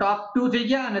 તો ટોપ 2 થઈ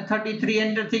ગયા અને 33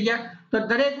 એન્ટર થઈ ગયા. તો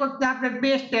દરેક વખતે આપણે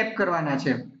બે સ્ટેપ કરવાના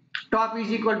છે. ટોપ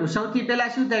ઇઝ ઇક્વલ ટુ સૌથી પહેલા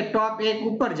શું થાય ટોપ 1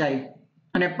 ઉપર જાય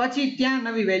અને પછી ત્યાં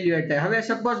નવી વેલ્યુ એડ થાય. હવે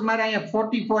સપોઝ મારે અહીંયા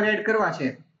 44 એડ કરવા છે.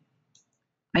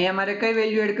 અહીંયા મારે કઈ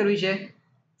વેલ્યુ એડ કરવી છે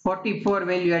 44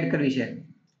 વેલ્યુ એડ કરવી છે.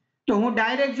 તો હું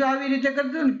ડાયરેક્ટ જો આવી રીતે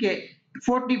કરી દઉં ને કે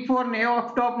 44 ને એ ઓફ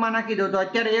ટોપ માં નાખી દઉં તો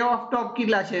અત્યારે એ ઓફ ટોપ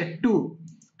કેટલા છે 2.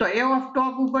 તો એ ઓફ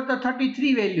ટોપ ઉપર તો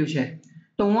 33 વેલ્યુ છે.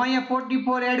 તો હું અહીંયા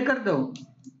 44 એડ કરી દઉં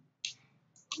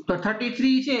તો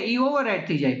 33 છે એ ઓવરરાઈડ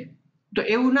થઈ જાય. તો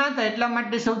એવું ના થાય એટલા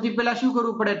માટે સૌથી પહેલા શું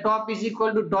કરવું પડે ટોપ is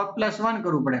equal to top plus 1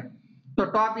 કરવું પડે. તો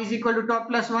ટોપ is equal to top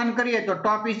plus 1 કરીએ તો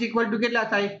ટોપ ઇઝ ઇક્વલ ટુ કેટલા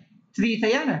થાય 3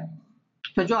 થયા ને.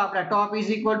 તો જો આપણા ટોપ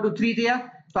ઇઝ ઇક્વલ ટુ 3 થયા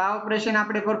તો આ ઓપરેશન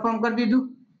આપણે પરફોર્મ કરી દીધું.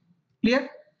 ક્લિયર.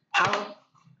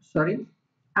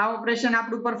 આ ઓપરેશન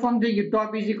આપણું પરફોર્મ થઈ ગયું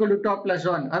ટોપ is equal to top plus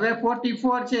 1. હવે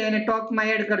 44 છે એને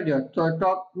ટોપમાં એડ કરજો તો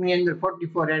ટોપની અંદર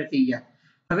 44 એડ થઈ ગયા.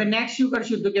 હવે નેક્સ્ટ શું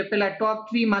કરશું તો કે પેલા ટોપ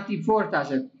 3 માંથી 4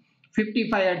 થશે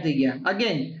 55 એડ થઈ ગયા.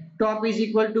 Again top is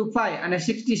equal to 5 અને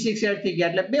 66 એડ થઈ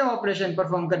ગયા એટલે બે ઓપરેશન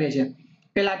પરફોર્મ કરીએ છીએ.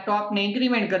 પેલા ટોપને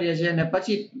ઇન્ક્રીમેન્ટ કરીએ છીએ અને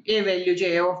પછી એ વેલ્યુ છે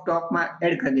એ ઓફ ટોપમાં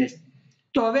એડ કરી દઈએ છીએ.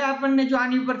 તો હવે આપણને જો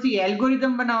આની ઉપરથી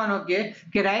એલ્ગોરિધમ બનાવવાનો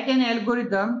કે write an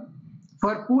algorithm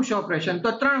four push operation તો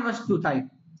ત્રણ વસ્તુ થાય.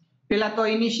 પેલા તો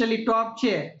ઇનિશિયલી ટોપ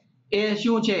છે એ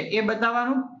શું છે એ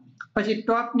બતાવવાનું, પછી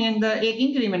ટોપની અંદર એક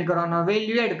ઇન્ક્રીમેન્ટ કરવાનો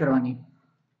વેલ્યુ એડ કરવાની.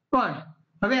 પણ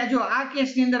હવે જો આ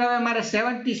કેસની અંદર હવે મારે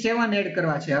 77 એડ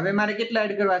કરવા છે. હવે મારે કેટલા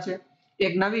એડ કરવા છે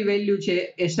એક નવી વેલ્યુ છે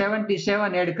એ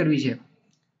 77 એડ કરવી છે.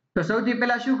 તો સૌથી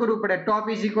પહેલા શું કરવું પડે ટોપ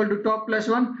is equal to top plus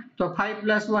 1 તો 5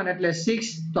 પ્લસ 1 એટલે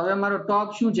 6. તો હવે મારો ટોપ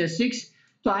શું છે 6.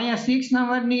 તો અહીંયા 6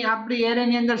 નંબરની આપણી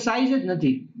એરેની અંદર સાઈઝ જ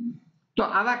નથી. તો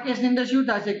આવા કેસની અંદર શું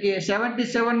થશે કે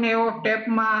 77 ને એવો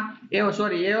ટેપમાં એ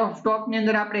ઓફ ટોપની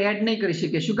અંદર આપણે એડ નહીં કરી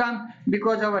શકીએ. શું કામ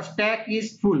because hour stack is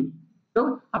full. તો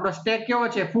આપણો સ્ટેક કેવો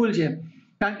છે ફૂલ છે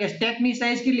કારણ કે સ્ટેકની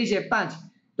સાઈઝ કેટલી છે 5.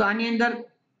 તો આની અંદર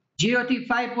 0 થી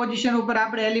 5 પોઝિશન ઉપર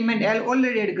આપણે એલિમેન્ટ L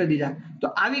ઓલરેડી એડ કરી દીધા. તો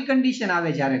આવી કન્ડિશન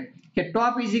આવે જ્યારે કે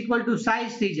ટોપ ઇઝ ઇક્વલ ટુ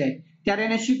સાઈઝ થઈ જાય ત્યારે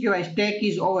એને શું કહેવાય સ્ટેક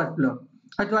ઇઝ ઓવરફ્લો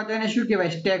અથવા તો એને શું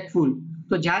કહેવાય સ્ટેક ફૂલ.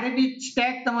 તો જ્યારે બી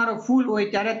સ્ટેક તમારો ફૂલ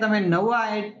હોય ત્યારે તમે નવા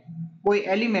કોઈ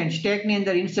એલિમેન્ટ સ્ટેકની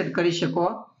અંદર ઇન્સર્ટ કરી શકો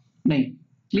નહીં.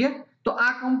 ક્લિયર. તો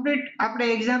આ કમ્પ્લીટ આપણે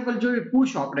એક્ઝામ્પલ જોયું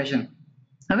પુશ ઓપરેશન.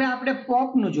 હવે આપણે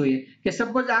પોપનું જોઈએ કે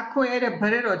સપોઝ આખો એરે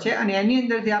ભરેલો છે અને એની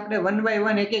અંદરથી આપણે 1 બાય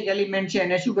 1 એક એલિમેન્ટ છે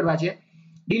એને શું કરવા છે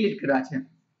ડિલીટ કરવા છે.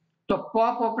 તો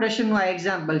પોપ ઓપરેશનનું આ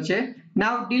એક્ઝામ્પલ છે.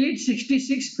 નાઉ ડિલીટ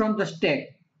 66 ફ્રોમ ધ સ્ટેક.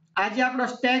 આ જે આપણો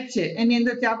સ્ટેક છે એની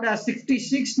અંદરથી આપણે આ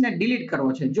 66 ને ડિલીટ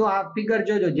કરવો છે. જો આ ફિગર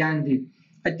જોજો ધ્યાનથી.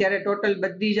 અત્યારે ટોટલ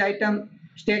બધી જ આઈટમ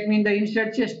સ્ટેકની અંદર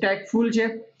ઇન્સર્ટ છે, સ્ટેક ફૂલ છે.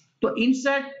 તો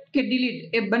ઇન્સર્ટ કે ડિલીટ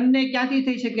એ બંને ક્યાંથી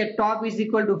થઈ શકે ટોપ ઇઝ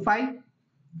ઇક્વલ ટુ 5.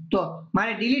 તો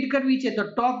મારે ડિલીટ કરવી છે તો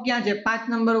ટોપ ક્યાં છે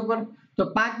 5 નંબર ઉપર. તો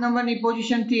 5 નંબરની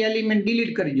પોઝિશનથી એલિમેન્ટ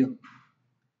ડિલીટ કરી દો.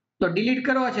 તો ડિલીટ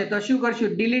કરવો છે તો શું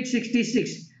કરશું ડિલીટ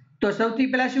 66. તો સૌથી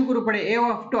પહેલા શું કરવું પડે એ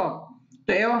ઓફ ટોપ.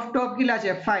 તો એ ઓફ ટોપ કેટલા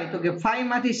છે 5. તો કે 5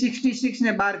 માંથી 66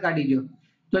 ને બહાર કાઢી દો.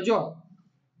 તો જો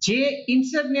જે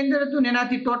ઇન્સર્ટ ની અંદર હતું ને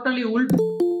એનાથી ટોટલી ઉલટું.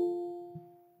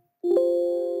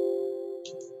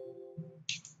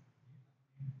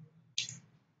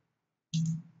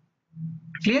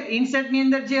 ક્લિયર. ઇન્સર્ટ ની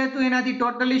અંદર જે હતું એનાથી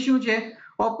ટોટલી શું છે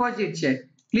ઓપોઝિટ છે.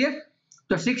 ક્લિયર.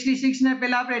 તો 66 ને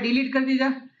પહેલા આપણે ડિલીટ કરી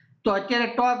દીધા. તો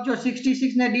અત્યારે ટોપ જો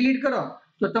 66 ને ડિલીટ કરો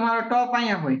તો તમારો ટોપ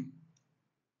અહીંયા હોય.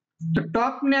 તો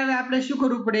ટોપ ને હવે આપણે શું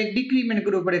કરવું પડે એક ડિક્રીમેન્ટ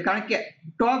કરવું પડે કારણ કે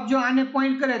ટોપ જો આને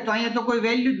પોઈન્ટ કરે તો અહીંયા તો કોઈ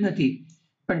વેલ્યુ જ નથી.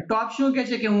 પણ ટોપ શું કહે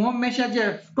છે કે હું હંમેશા જે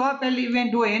ટોપ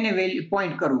એલિમેન્ટ હોય એને વેલ્યુ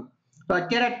પોઈન્ટ કરું. તો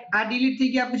અત્યારે આ ડિલીટ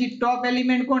થઈ ગયા પછી ટોપ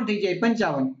એલિમેન્ટ કોણ થઈ જાય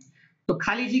 55. તો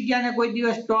ખાલી જગ્યાને કોઈ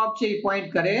દિવસ ટોપ છે એ પોઈન્ટ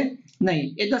કરે નહીં.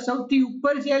 એ તો સૌથી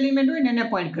ઉપર જે એલિમેન્ટ હોય ને એને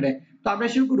પોઈન્ટ કરે. તો આપણે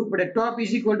શું કરવું પડે ટોપ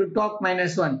is equal to top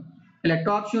minus 1 એટલે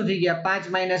ટોપ શું થઈ ગયા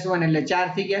 5 માઇનસ 1 એટલે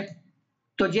 4 થઈ ગયા.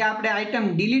 તો જે આપણે આઈટમ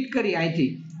ડિલીટ કરી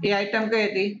અહીંથી એ આઈટમ કઈ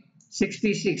હતી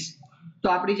 66.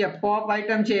 તો આપણી જે પોપ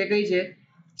આઈટમ છે એ કઈ છે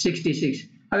 66.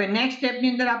 હવે નેક્સ્ટ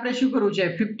સ્ટેપની અંદર આપણે શું કરવું છે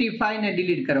 55 ને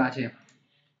ડિલીટ કરવા છે.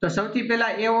 તો સૌથી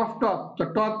પહેલા એ ઓફ ટોપ. તો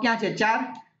ટોપ ક્યાં છે 4.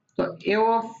 તો એ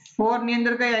ઓફ 4 ની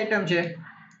અંદર કઈ આઈટમ છે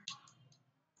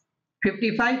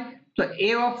 55. તો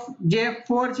એ ઓફ જે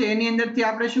 4 છે એની અંદરથી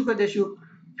આપણે શું કરી દઈશું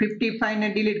 55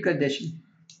 ને ડિલીટ કરી દેશું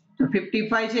તો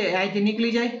 55 છે અહીંથી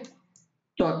નીકળી જાય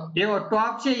તો એવો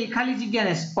ટોપ છે એ ખાલી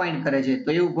જગ્યાને પોઈન્ટ કરે છે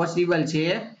તો એવું પોસિબલ છે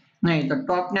નહીં તો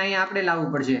ટોપને અહીંયા આપણે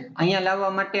લાવવું પડશે અહીંયા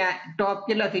લાવવા માટે ટોપ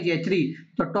કેટલા થઈ જાય 3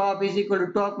 તો ટોપ is equal to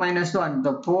top minus 1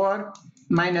 તો 4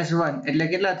 માઇનસ 1 એટલે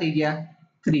કેટલા થઈ ગયા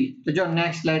 3 તો જો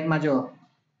નેક્સ્ટ સ્લાઇડમાં જો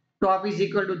ટોપ ઇઝ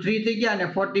ઇક્વલ ટુ 3 થઈ ગયા અને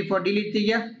 44 ડિલીટ થઈ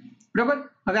ગયા બરાબર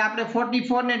હવે આપણે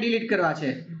 44 ને ડિલીટ કરવા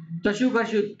છે તો શું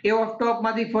કરશું એ ઓફ ટોપ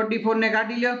માંથી 44 ને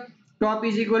કાઢી લો ટોપ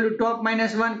is equal to top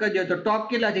minus 1 કરજો તો ટોપ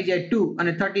કેટલા થઈ જાય 2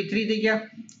 અને 33 થઈ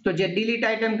ગયા તો જે ડિલીટ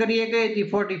આઇટમ કરીએ કઈ હતી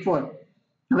 44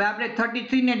 હવે આપણે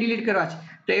 33 ને ડિલીટ કરવા છે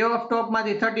તો એ ઓફ ટોપ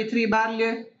માંથી 33 બહાર લે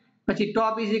પછી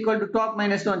ટોપ is equal to top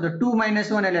minus 1 તો 2 માઇનસ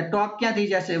 1 એટલે ટોપ ક્યાં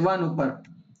થઈ જશે 1 ઉપર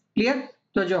ક્લિયર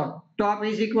તો જો ટોપ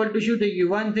ઇઝ ઇક્વલ ટુ શું થઈ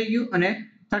ગયું 1 થઈ ગયું અને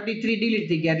 33 ડિલીટ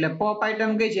થઈ ગયા એટલે પોપ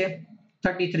આઇટમ કઈ છે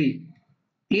 33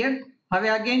 ક્લિયર હવે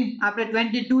અગેન આપણે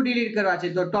 22 ડિલીટ કરવા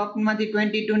છે તો ટોપ માંથી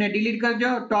 22 ને ડિલીટ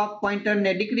કરજો ટોપ પોઇન્ટર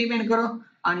ને ડિક્રીમેન્ટ કરો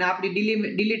અને આપણી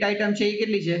ડિલીટ આઇટમ છે એ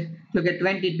કેટલી છે તો કે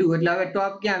 22 એટલે હવે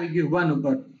ટોપ ક્યાં આવી ગયું 1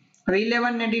 ઉપર હવે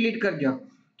 11 ને ડિલીટ કરજો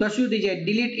તો શું થઈ જાય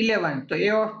ડિલીટ 11 તો એ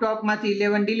ઓફ ટોપ માંથી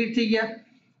 11 ડિલીટ થઈ ગયા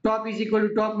ટોપ is equal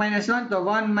to top minus 1 તો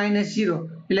 1 માઇનસ 0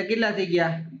 એટલે કેટલા થઈ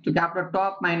ગયા તો કે આપણો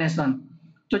ટોપ માઇનસ 1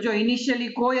 તો જો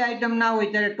ઇનિશિયલી કોઈ આઇટમ ના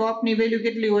હોય ત્યારે ટોપની વેલ્યુ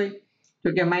કેટલી હોય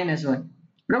તો કે -1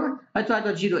 બરાબર અથવા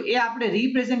તો 0 એ આપણે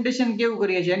રિપ્રેઝન્ટેશન કેવું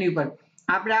કરીએ છીએ એની ઉપર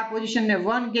આપણે આ પોઝિશનને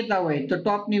 1 કહેતા હોય તો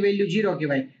ટોપની વેલ્યુ 0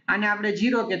 કહેવાય અને આપણે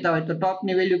 0 કહેતા હોય તો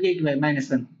ટોપની વેલ્યુ કઈ કહેવાય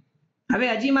 -1 હવે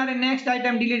હજી મારે નેક્સ્ટ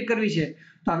આઇટમ ડિલીટ કરવી છે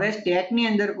તો હવે સ્ટેકની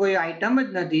અંદર કોઈ આઇટમ જ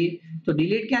નથી તો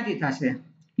ડિલીટ ક્યાંથી થશે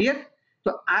ક્લિયર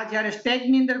તો આ જ્યારે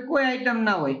સ્ટેકની અંદર કોઈ આઇટમ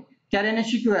ના હોય ત્યારે એને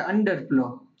શું કહેવાય અંડરફ્લો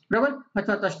બરાબર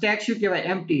અથવા તો સ્ટેક શું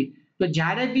કહેવાય એમ્પ્ટી તો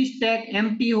જ્યારે બી સ્ટેક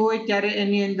એમ્પ્ટી હોય ત્યારે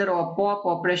એની અંદર પોપ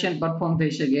ઓપરેશન પરફોર્મ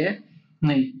થઈ શકે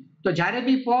નહીં તો જ્યારે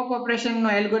બી પોપ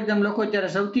ઓપરેશનનો એલ્ગોરિધમ લખો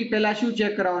ત્યારે સૌથી પહેલા શું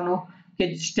ચેક કરવાનું કે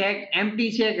સ્ટેક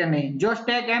એમ્પ્ટી છે કે નહીં જો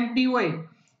સ્ટેક એમ્પ્ટી હોય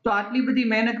તો આટલી બધી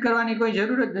મહેનત કરવાની કોઈ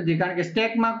જરૂર જ નથી કારણ કે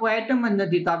સ્ટેકમાં કોઈ આઇટમ જ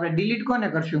નથી તો આપણે ડિલીટ કોને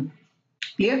કરશું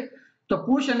ક્લિયર તો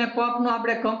પુશ અને પોપ નું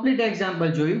આપણે કમ્પ્લીટ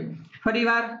એક્ઝામ્પલ જોયું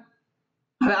ફરીવાર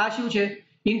હવે આ શું છે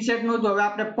ઇન્સર્ટ નું તો હવે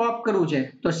આપણે પોપ કરવું છે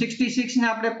તો 66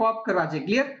 ને આપણે પોપ કરવા છે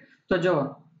ક્લિયર તો જો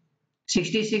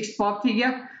 66 પોપ થઈ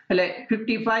ગયા એટલે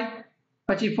 55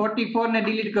 પછી 44 ને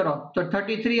ડિલીટ કરો તો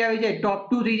 33 આવી જાય ટોપ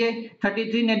 2 થઈ જાય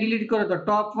 33 ને ડિલીટ કરો તો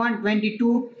ટોપ 1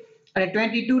 22 અને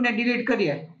 22 ને ડિલીટ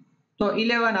કરીએ તો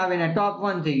 11 આવે ને ટોપ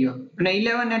 1 થઈ ગયો અને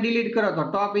 11 ને ડિલીટ કરો તો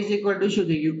ટોપ ઇઝ ઇક્વલ ટુ શું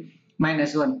થઈ ગયું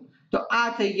 -1 તો આ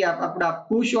થઈ ગયા આપણા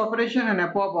પુશ ઓપરેશન અને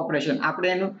પોપ ઓપરેશન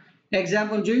આપણે એનું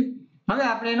એક્ઝામ્પલ જોયું હવે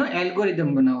આપણે એનો એલ્ગોરિધમ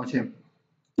બનાવવો છે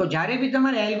તો જ્યારે બી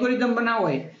તમારે એલ્ગોરિધમ બનાવવો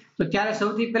હોય તો ત્યારે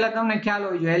સૌથી પહેલા તમને ખ્યાલ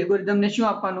હોવો જોઈએ એલ્ગોરિધમને શું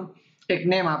આપવાનું એક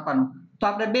નેમ આપવાનું તો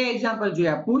આપણે બે એક્ઝામ્પલ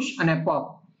જોયા પુશ અને પોપ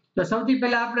તો સૌથી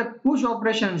પહેલા આપણે પુશ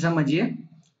ઓપરેશન સમજીએ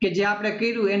કે જે આપણે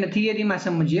કર્યું એને થિયરીમાં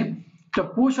સમજીએ તો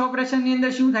પુશ ઓપરેશન ની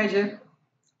અંદર શું થાય છે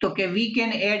તો કે વી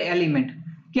કેન એડ એલિમેન્ટ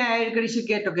ક્યાં એડ કરી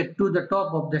શકીએ તો કે to the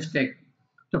top of the stack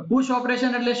તો પુશ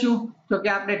ઓપરેશન એટલે શું તો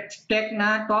કે આપણે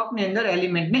સ્ટેકના ટોપની અંદર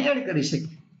એલિમેન્ટને એડ કરી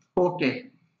શકીએ okay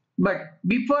but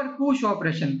before push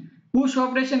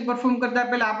operation perform કરતા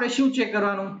પહેલા આપણે શું ચેક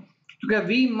કરવાનું તો કે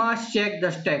we must check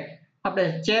the stack આપણે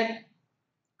ચેક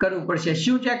કરવું પડશે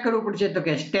શું ચેક કરવું પડશે તો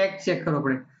કે સ્ટેક ચેક કરવો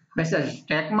પડે હવે સર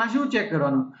સ્ટેકમાં શું ચેક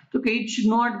કરવાનું તો કે ઇટ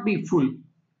શુડ નોટ બી ફૂલ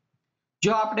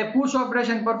જો આપણે પુશ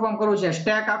ઓપરેશન પરફોર્મ કરવું છે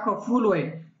સ્ટેક આખો ફૂલ હોય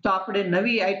તો આપણે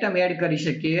નવી આઇટમ એડ કરી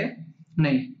શકીએ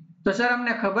નહીં તો સર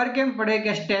અમને ખબર કેમ પડે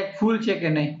કે સ્ટેક ફૂલ છે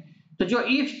કે નહીં તો જો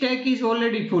if stack is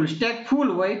already full stack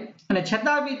ફૂલ હોય અને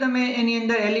છતાં બી તમે એની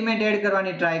અંદર એલિમેન્ટ એડ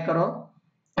કરવાની ટ્રાય કરો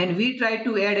and we try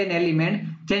to add N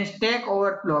element than stack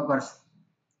overflow કરશે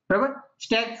બરાબર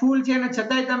સ્ટેક ફૂલ છે અને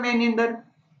છતાંય તમે એની અંદર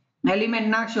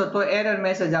એલિમેન્ટ નાખશો તો એરર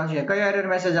મેસેજ આવશે કયો એરર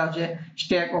મેસેજ આવશે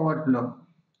સ્ટેક ઓવરફ્લો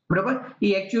બરાબર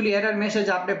એ એકચ્યુઅલી એરર મેસેજ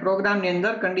આપણે પ્રોગ્રામની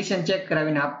અંદર કન્ડિશન ચેક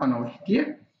કરાવીને આપવાનો હોય ક્લિયર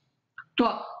તો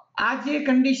આ જે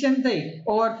કન્ડિશન થઈ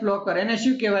ઓવરફ્લો કરે એને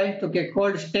શું કહેવાય તો કે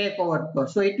cold stack overflow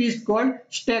so it is called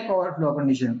stack overflow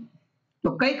condition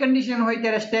તો કઈ કન્ડિશન હોય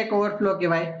ત્યારે સ્ટેક ઓવરફ્લો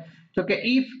કહેવાય તો કે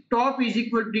if top is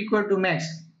equal to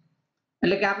max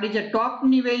એટલે કે આપણી જે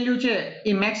ટોપની વેલ્યુ છે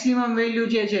એ મેક્સિમમ વેલ્યુ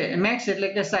જે છે મેક્સ એટલે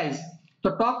કે સાઇઝ તો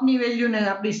ટોપની વેલ્યુ ને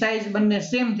આપણી સાઇઝ બંને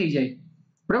સેમ થઈ જાય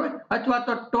બરાબર અથવા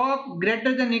તો ટોપ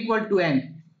greater than equal to n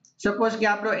suppose કે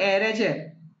આપણો એરે છે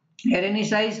એરેની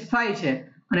સાઇઝ 5 છે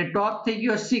અને ટોપ થઈ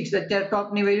ગયો 6 અત્યારે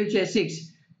ટોપની વેલ્યુ છે 6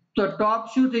 તો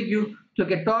ટોપ શું થઈ ગયું તો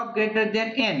કે ટોપ ગ્રેટર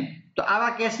ધેન n તો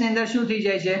આવા કેસની અંદર શું થઈ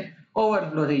જાય છે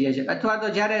ઓવરફ્લો થઈ જાય છે અથવા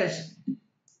તો જ્યારે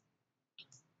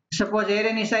સપોઝ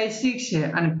એરેની સાઇઝ 6 છે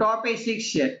અને ટોપ એ 6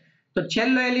 છે તો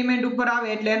છેલ્લો એલિમેન્ટ ઉપર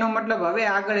આવે એટલે એનો મતલબ હવે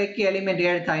આગળ એક એલિમેન્ટ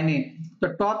એડ થાય નહીં તો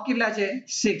ટોપ કેટલા છે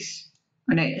 6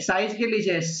 અને સાઇઝ કેટલી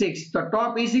છે 6 તો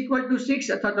ટોપ ઇઝ ઇક્વલ ટુ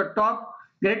 6 અથવા તો ટોપ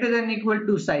greater than equal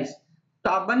to size. તો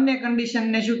આ બંને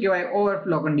કન્ડિશનને શું કહેવાય?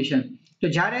 Overflow condition. તો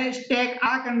જ્યારે સ્ટેક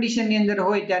આ કન્ડિશનની અંદર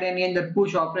હોય ત્યારે એની અંદર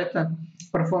પુશ ઓપરેશન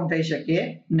પરફોર્મ થઈ શકે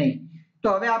નહીં.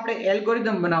 તો હવે આપણે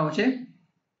એલ્ગોરિધમ બનાવવો છે.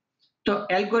 તો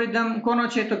એલ્ગોરિધમ કોનો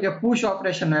છે? તો કે પુશ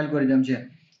ઓપરેશનનો એલ્ગોરિધમ છે.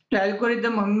 તો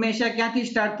એલ્ગોરિધમ હંમેશા ક્યાંથી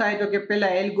સ્ટાર્ટ થાય? તો કે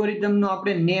પહેલા એલ્ગોરિધમનું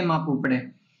આપણે નેમ આપવું પડે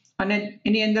અને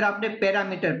એની અંદર આપણે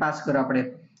પેરામીટર પાસ કરવા પડે.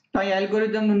 તો અહીંયા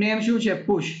એલ્ગોરિધમનું નેમ શું છે?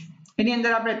 પુશ. એની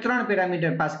અંદર આપણે 3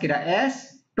 પેરામીટર પાસ કર્યા, એસ,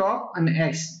 ટોપ અને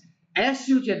એક્સ. એસ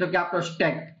શું છે? તો કે આપણો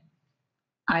સ્ટેક.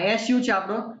 આ એસ શું છે?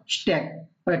 આપણો સ્ટેક.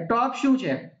 હવે ટોપ શું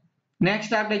છે?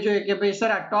 નેક્સ્ટ આપણે જોઈએ કે ભાઈ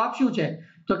સર આ ટોપ શું છે?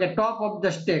 તો કે ટોપ ઓફ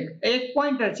ધ સ્ટેક. એક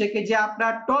પોઇન્ટર છે કે જે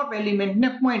આપણા ટોપ એલિમેન્ટને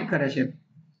પોઇન્ટ કરે છે.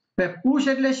 હવે પુશ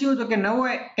એટલે શું? તો કે નવો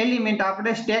એલિમેન્ટ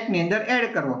આપણે સ્ટેકની અંદર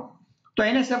એડ કરવો. તો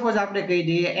એને સપોઝ આપણે કહી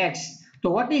દઈએ એક્સ.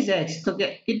 તો વોટ ઇઝ એક્સ? તો કે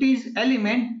it is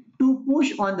element two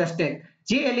push on the stack.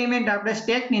 જે એલિમેન્ટ આપણે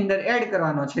સ્ટેકની અંદર એડ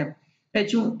કરવાનો છે એ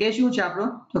શું છે આપણો?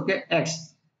 તો કે એક્સ.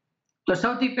 તો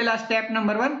સૌથી પહેલા સ્ટેપ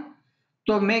નંબર 1,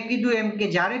 તો મેં કીધું એમ કે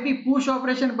જ્યારે બી પુશ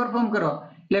ઓપરેશન પરફોર્મ કરો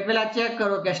એટલે પહેલા ચેક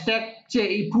કરો કે સ્ટેક છે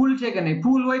એ ફૂલ છે કે નહીં.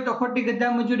 ફૂલ હોય તો ખોટી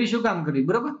ગધા મજૂરી શું કામ કરવી?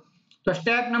 બરોબર. તો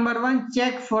step number 1,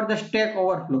 check for the stack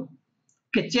overflow.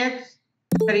 કે ચેક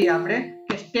કરીએ આપણે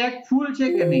કે સ્ટેક ફૂલ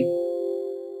છે કે નહીં.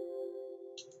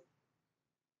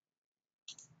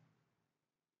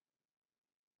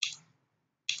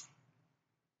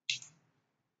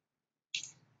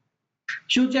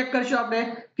 શું ચેક કરશું આપણે?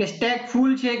 કે સ્ટેક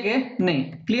ફૂલ છે કે નહીં.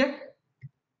 ક્લિયર?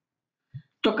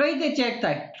 તો કઈ રીતે ચેક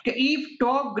થાય? કે if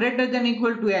top greater than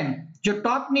equal to n. જો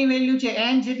ટોપની વેલ્યુ છે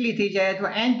n જેટલી થઈ જાય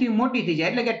અથવા n થી મોટી થઈ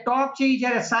જાય, એટલે કે ટોપ છે એ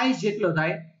જ્યારે સાઈઝ જેટલો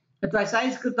થાય અથવા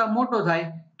સાઈઝ કરતા મોટો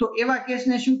થાય તો એવા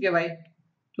કેસને શું કહેવાય?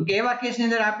 તો કે એવા કેસની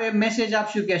અંદર આપણે મેસેજ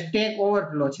આપશું કે સ્ટેક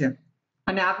ઓવરફ્લો છે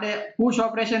અને આપણે પુશ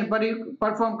ઓપરેશન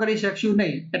પરફોર્મ કરી શકશું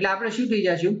નહીં. એટલે આપણે શું થઈ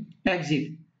જશું?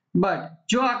 એક્ઝિટ. બટ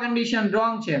જો આ કન્ડિશન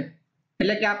રોંગ છે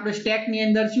એટલે કે આપણું સ્ટેકની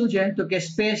અંદર શું છે? તો કે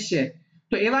સ્પેસ છે.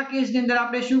 તો એવા કેસની અંદર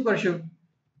આપણે શું કરશું?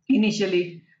 ઇનિશિયલી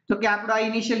તો કે આપણો આ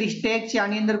ઇનિશિયલી સ્ટેક છે,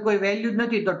 આની અંદર કોઈ વેલ્યુ જ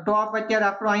નથી. તો ટોપ અત્યારે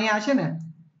આપણો અહીંયા છે ને,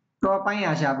 ટોપ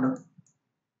અહીંયા છે આપણો,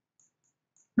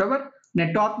 બરોબર ને.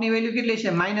 ટોપની વેલ્યુ કેટલી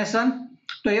છે? -1.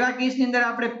 તો એવા કેસની અંદર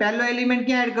આપણે પહેલો એલિમેન્ટ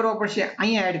ક્યાં એડ કરવો પડશે?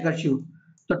 અહીંયા એડ કરશું.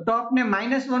 તો ટોપને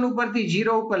 -1 ઉપરથી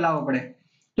 0 ઉપર લાવવો પડે.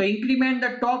 તો increment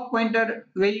the top pointer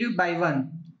value by 1.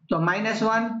 તો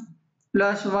 -1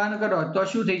 + 1 કરો તો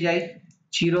શું થઈ જાય?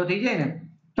 0 થઈ જાય ને.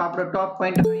 તો આપણો ટોપ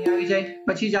પોઇન્ટર અહીંયા આવી જાય,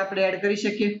 પછી જ આપણે એડ કરી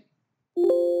શકીએ.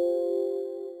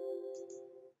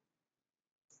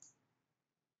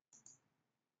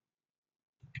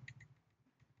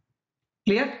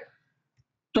 ક્લિયર?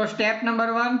 તો સ્ટેપ નંબર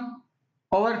 1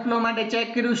 ઓવરફ્લો માટે ચેક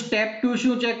કર્યું. સ્ટેપ 2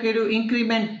 શું ચેક કર્યું?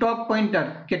 ઇન્ક્રીમેન્ટ ટોપ પોઇન્ટર,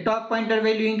 કે ટોપ પોઇન્ટર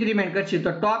વેલ્યુ ઇન્ક્રીમેન્ટ કરશું.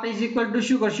 તો ટોપ ઇઝ ઇક્વલ ટુ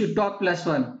શું કરશું? ટોપ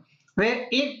 +1. હવે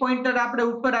એક પોઇન્ટર આપણે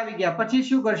ઉપર આવી ગયા પછી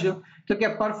શું કરશું? તો કે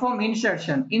પરફોર્મ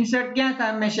ઇન્સર્શન. ઇન્સર્ટ ક્યાં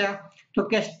થાય હંમેશા? તો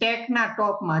કે સ્ટેકના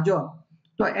ટોપમાં. જો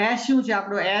તો એસ શું છે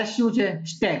આપણો? એસ શું છે?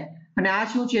 સ્ટેક. અને આ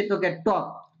શું છે? તો કે ટોપ.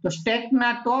 તો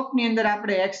સ્ટેકના ટોપની અંદર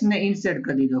આપણે એક્સ ને ઇન્સર્ટ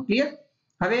કરી દીધો. ક્લિયર?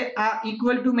 હવે આ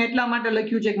ઇક્વલ ટુ મેં એટલા માટે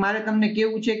લખ્યું છે કે મારે તમને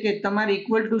કેવું છે કે તમારે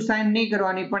ઇક્વલ ટુ સાઇન નહીં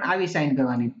કરવાની, પણ આવી સાઇન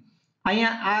કરવાની.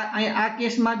 અહીંયા આ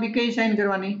કેસમાં બી કઈ સાઇન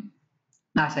કરવાની?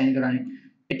 આ સાઇન કરવાની.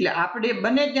 એટલે આપણે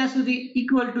બને ત્યાં સુધી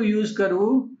ઇક્વલ ટુ યુઝ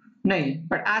કરવું નહીં,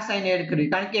 પણ આ સાઇન એડ કરવી.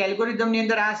 કારણ કે એલ્ગોરિધમની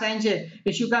અંદર આ સાઇન છે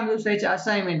એ શું કામ યુઝ થાય છે?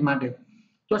 અસાઇનમેન્ટ માટે.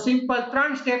 તો સિમ્પલ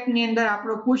 3 સ્ટેપની અંદર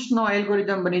આપણો પુશનો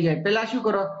એલ્ગોરિધમ બની જાય. પહેલા શું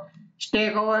કરો?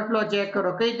 સ્ટેક ઓવરફ્લો ચેક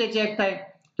કરો. કઈ રીતે ચેક થાય?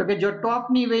 તો કે જો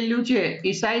ટોપની વેલ્યુ છે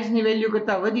એ સાઈઝની વેલ્યુ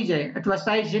કરતા વધી જાય અથવા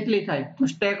સાઈઝ જેટલી થાય તો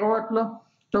સ્ટેક ઓવરફ્લો,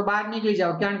 તો બહાર નીકળી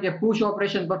જાવ, કારણ કે પુશ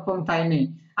ઓપરેશન પરફોર્મ થાય નહીં.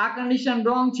 આ કન્ડિશન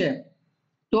રોંગ છે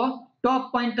તો ટોપ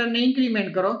પોઇન્ટરને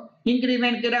ઇન્ક્રીમેન્ટ કરો.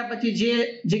 ઇન્ક્રીમેન્ટ કર્યા પછી જે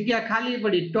જગ્યા ખાલી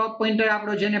પડી, ટોપ પોઇન્ટર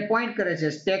આપણો જેને પોઇન્ટ કરે છે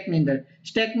સ્ટેકની અંદર,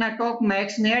 સ્ટેકના ટોપમાં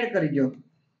એક્સ ને એડ કરી દો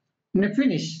ને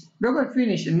ફિનિશ. બરોબર?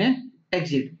 ફિનિશ ને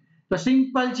એક્ઝિટ. તો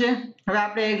સિમ્પલ છે. હવે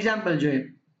આપણે એક્ઝામ્પલ જોઈએ.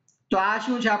 તો આ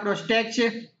શું છે? આપણો સ્ટેક છે.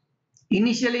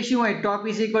 ઇનિશિયલી શું હોય? ટોપ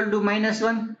ઇઝ ઇક્વલ ટુ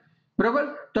 -1. બરોબર?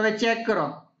 તો હવે ચેક કરો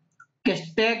કે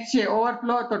સ્ટેક છે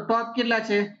ઓવરફ્લો, તો ટોપ કેટલા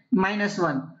છે?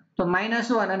 -1. તો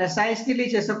 -1 અને સાઈઝ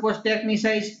કેટલી છે? સપોઝ સ્ટેકની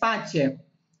સાઈઝ 5 છે.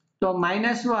 તો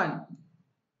 -1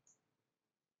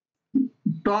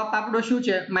 ટોપ આપણો શું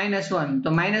છે? -1. તો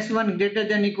 -1 ગ્રેટર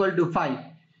ધેન ઇક્વલ ટુ 5.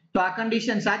 તો આ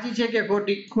કન્ડિશન સાચી છે કે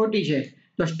ખોટી? ખોટી છે.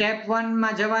 તો સ્ટેપ 1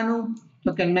 માં જવાનું?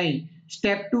 તો કે નહીં.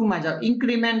 સ્ટેપ 2 માં જાઓ.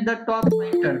 Increment the top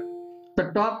pointer. તો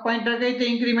ટોપ પોઇન્ટર કઈ રીતે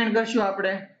ઇન્ક્રીમેન્ટ કરશું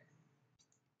આપણે?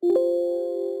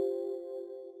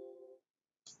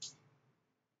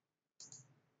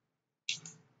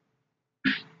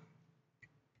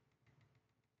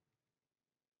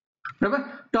 બરાબર?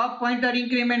 ટોપ પોઇન્ટર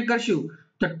ઇન્ક્રીમેન્ટ કરશું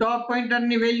તો ટોપ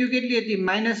પોઇન્ટરની વેલ્યુ કેટલી હતી?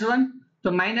 -1.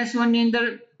 તો -1 ની અંદર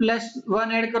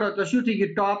 +1 એડ કરો તો શું થઈ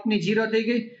ગયું? ટોપ ની 0 થઈ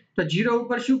ગઈ. તો 0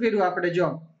 ઉપર શું કર્યું આપણે? જો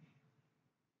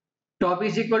ટોપ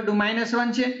ઇઝ ઇક્વલ ટુ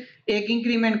 -1 છે, એક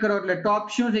ઇન્ક્રીમેન્ટ કરો એટલે ટોપ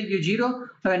શું થઈ ગયું? 0.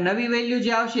 હવે નવી વેલ્યુ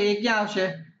જે આવશે એ ક્યાં આવશે?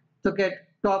 તો કે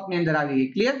ટોપ ની અંદર આવી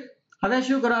ગઈ. ક્લિયર? હવે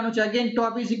શું કરવાનું છે? Again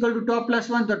top is equal to ટોપ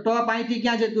 +1, તો ટોપ અહીંથી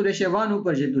ક્યાં જતું રહેશે? 1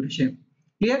 ઉપર જતું રહેશે.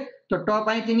 ક્લિયર? તો ટોપ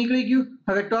અહીંથી નીકળી ગયું.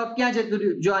 હવે ટોપ ક્યાં જતું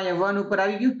રહ્યું? જો અહીંયા 1 ઉપર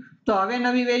આવી ગયું. તો હવે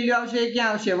નવી વેલ્યુ આવશે એ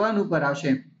ક્યાં આવશે? 1 ઉપર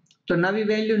આવશે. તો નવી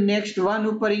વેલ્યુ નેક્સ્ટ 1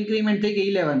 ઉપર ઇન્ક્રીમેન્ટ થઈ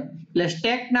ગઈ 11. એટલે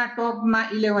સ્ટેકના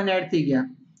ટોપમાં 11 એડ થઈ ગયા.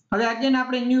 હવે અગેન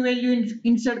આપણે ન્યૂ વેલ્યુ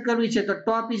ઇન્સર્ટ કરવી છે, તો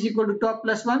ટોપ ઇઝ ઇક્વલ ટુ ટોપ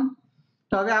 +1.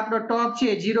 તો હવે આપણો ટોપ છે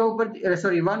 0 ઉપર,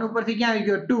 સોરી 1 ઉપરથી ક્યાં આવી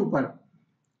ગયો? 2 ઉપર.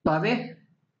 તો હવે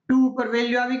 2 ઉપર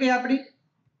વેલ્યુ આવી ગઈ આપણી.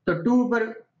 તો 2 ઉપર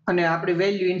અને આપણી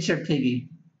વેલ્યુ ઇન્સર્ટ થઈ ગઈ.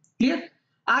 ક્લિયર?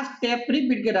 આ સ્ટેપ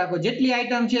રિપીટ કરી રાખો જેટલી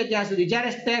આઈટમ છે ત્યાં સુધી.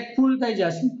 જ્યારે સ્ટેક ફૂલ થઈ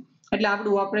જશે એટલે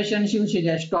આપણું ઓપરેશન શું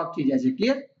છે? સ્ટોપ થઈ જશે.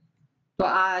 ક્લિયર? તો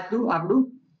આ હતું આપણું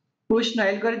પુશનો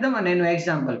એલ્ગોરિધમ અને એનું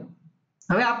એક્ઝામ્પલ.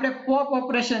 હવે આપણે પોપ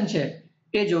ઓપરેશન છે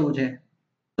એ જોવું છે.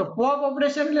 તો પોપ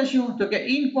ઓપરેશન એટલે શું? તો કે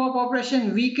in pop operation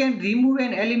we can remove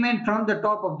N element from the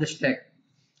top of the stack.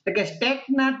 એટલે કે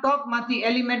સ્ટેકના ટોપમાંથી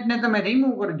એલિમેન્ટને તમે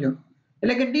રિમૂવ કરજો,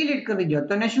 એટલે કે ડિલીટ કરી દો.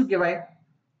 તો એને શું કહેવાય?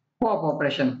 Pop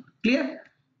operation. ક્લિયર?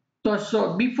 તો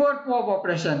બિફોર પોપ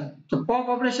ઓપરેશન, તો પોપ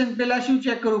ઓપરેશન પહેલા શું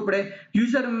ચેક કરવું પડે?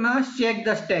 User must check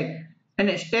the stack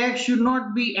અને stack should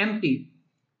not be empty.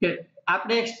 કે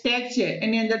આપણે એક સ્ટેક છે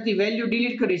એની અંદરથી વેલ્યુ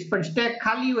ડિલીટ કરીશ, પણ સ્ટેક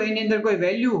ખાલી હોય, એની અંદર કોઈ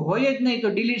વેલ્યુ હોય જ નહીં, તો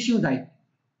ડિલીટ શું થાય?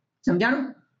 સમજાણું?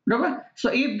 બરોબર?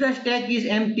 સો if the stack is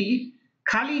empty,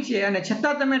 ખાલી છે અને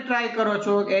છતાં તમે ટ્રાય કરો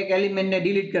છો એક એલિમેન્ટને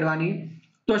ડિલીટ કરવાની,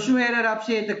 તો શું એરર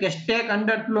આપશે? તો કે stack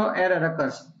underflow error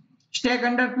occurs. Stack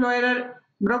underflow error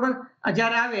બરોબર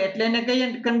જ્યારે આવે એટલે એને કઈ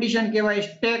કન્ડિશન કહેવાય?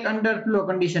 સ્ટેક અંડરફ્લો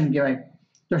કન્ડિશન કહેવાય.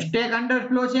 તો સ્ટેક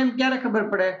અંડરફ્લો છે એમ ક્યારે ખબર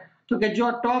પડે? તો કે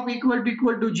જો ટોપ ઇક્વલ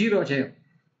ટુ 0 છે,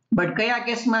 બટ કયા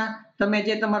કેસમાં? તમે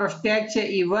જે તમારો સ્ટેક છે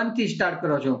એ 1 થી સ્ટાર્ટ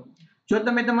કરો છો. જો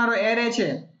તમે તમારો એરે છે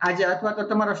આજે અથવા તો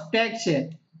તમારો સ્ટેક છે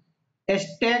એ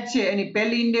સ્ટેક છે એની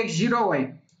પહેલી ઇન્ડેક્સ 0 હોય,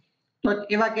 તો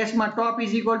એવા કેસમાં ટોપ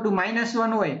ઇઝ ઇક્વલ ટુ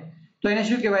 -1 હોય તો એને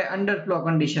શું કહેવાય? Underflow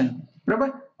condition. બરોબર?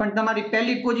 પણ તમારી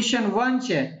પહેલી પોઝિશન 1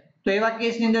 છે, તો એવા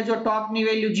કેસની અંદર જો ટોપની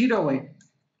વેલ્યુ 0 હોય,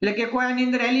 એટલે કે કોઈ આની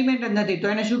અંદર એલિમેન્ટ જ નથી, તો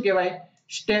એને શું કહેવાય?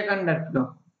 Stack underflow.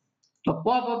 તો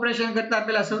પોપ ઓપરેશન કરતા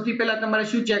પહેલા સૌથી પહેલા તમારે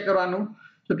શું ચેક કરવાનું?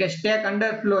 તો કે સ્ટેક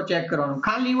અંડરફ્લો ચેક કરવાનું.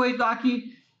 ખાલી હોય તો આખી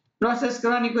પ્રોસેસ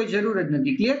કરવાની કોઈ જરૂર જ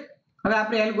નથી. ક્લિયર? હવે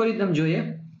આપણે એલ્ગોરિધમ જોઈએ.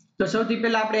 તો સૌથી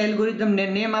પહેલા આપણે એલ્ગોરિધમને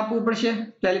નેમ આપવું પડશે.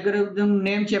 તો એલ્ગોરિધમ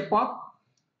નેમ છે પોપ.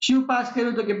 શું પાસ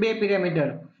કર્યું? તો કે 2 પેરામીટર.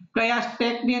 કયા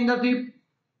સ્ટેકની અંદરથી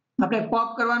આપણે પોપ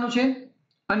કરવાનું છે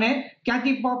અને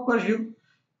ક્યાંથી પોપ કરશું?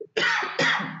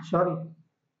 સોરી.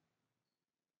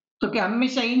 તો કે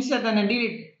હંમેશા ઇન્સર્ટ અને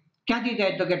ડિલીટ ક્યાંથી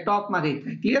થાય? તો કે ટોપમાંથી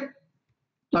થાય. ક્લિયર?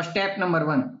 તો step number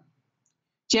 1,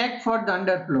 check for the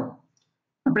underflow.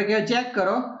 આપણે કે ચેક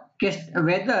કરો કે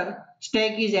weather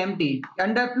stack is empty.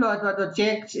 Underflow અથવા તો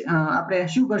ચેક આપણે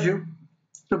શું કરશું?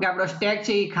 તો કે આપણો સ્ટેક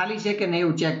છે એ ખાલી છે કે નહીં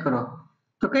એવું ચેક કરો.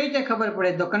 તો કઈ રીતે ખબર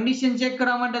પડે? તો કન્ડિશન ચેક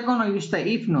કરવા માટે કોનો યુઝ થાય?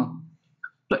 ઇફ નો.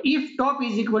 તો if top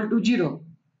is equal to 0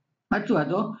 અથવા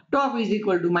તો ટોપ ઇઝ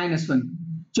ઇક્વલ ટુ -1.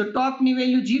 જો ટોપની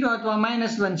વેલ્યુ 0 અથવા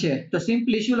 -1 છે તો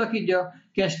સિમ્પલી શું લખી દો?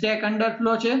 કે સ્ટેક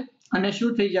અંડરફ્લો છે અને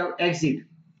શું થઈ જાવ? એક્ઝિટ.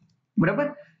 બરાબર?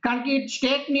 કારણ કે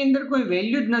સ્ટેકની અંદર કોઈ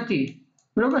વેલ્યુ જ નથી.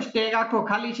 બરોબર? સ્ટેક આખો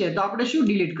ખાલી છે, તો આપણે શું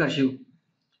ડિલીટ કરશું?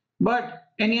 બટ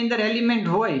એની અંદર એલિમેન્ટ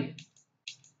હોય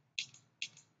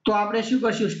તો આપણે શું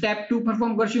કરશું? સ્ટેપ 2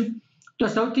 પરફોર્મ કરશું. તો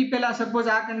સૌથી પહેલા સપોઝ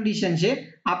આ કન્ડિશન છે,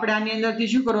 આપણે આની અંદરથી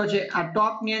શું કરવો છે? આ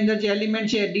ટોપની અંદર જે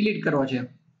એલિમેન્ટ છે એ ડિલીટ કરવો છે.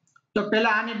 તો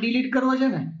પહેલા આને ડિલીટ કરવો છે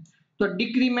ને, તો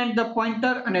ડિક્રીમેન્ટ ધ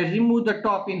પોઇન્ટર અને રિમૂવ ધ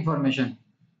ટોપ ઇન્ફોર્મેશન.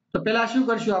 તો પહેલા શું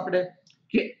કરશું આપણે?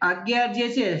 કે 11 જે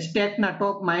છે સ્ટેકના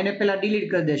ટોપમાં એને પહેલા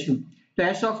ડિલીટ કરી દેશું. તો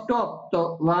એસ ઓફ ટોપ તો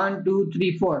 1 2 3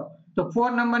 4, તો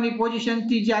 4 નંબરની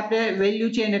પોઝિશનથી જે આપણે વેલ્યુ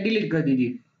છે એને ડિલીટ કરી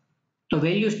દીધી. તો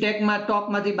વેલ્યુ સ્ટેકમાં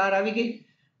ટોપમાંથી બહાર આવી ગઈ.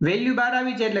 વેલ્યુ બહાર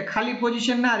આવી જાય એટલે ખાલી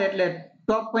પોઝિશન ના રહે, એટલે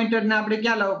ટોપ પોઇન્ટરને આપણે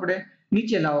ક્યાં લાવવો પડે?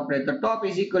 નીચે લાવવો પડે. તો ટોપ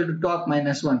ઇઝ ઇક્વલ ટુ ટોપ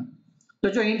 -1. તો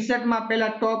જો ઇન્સર્ટમાં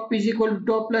પહેલા ટોપ ઇઝ ઇક્વલ ટુ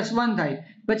ટોપ +1 થાય,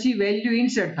 પછી વેલ્યુ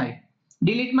ઇન્સર્ટ થાય.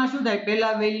 ડિલીટમાં શું થાય?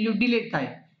 પહેલા વેલ્યુ ડિલીટ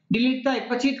થાય. ડિલીટ થાય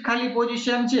પછી જ ખાલી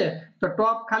પોઝિશન છે, તો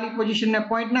ટોપ ખાલી પોઝિશનને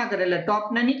પોઈન્ટ ના કરે એટલે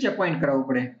ટોપને નીચે પોઈન્ટ કરાવવું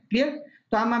પડે. ક્લિયર?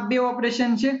 તો આમાં 2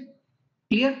 ઓપરેશન છે.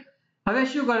 ક્લિયર? હવે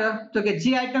શું કરો? તો કે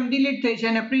જે આઈટમ ડિલીટ થઈ છે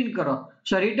એને પ્રિન્ટ કરો.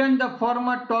 સો return the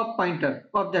former top pointer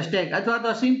of the stack, અથવા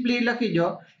તો સિમ્પલી લખી દો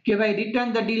કે ભાઈ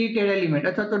રિટર્ન ધ ડિલીટેડ એલિમેન્ટ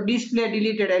અથવા તો ડિસ્પ્લે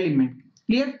ડિલીટેડ એલિમેન્ટ.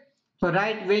 ક્લિયર? તો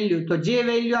રાઈટ વેલ્યુ, તો જે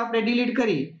વેલ્યુ આપણે ડિલીટ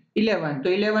કરી 11, તો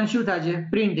 11 શું થશે?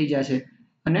 પ્રિન્ટ થઈ જશે.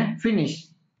 અને ફિનિશ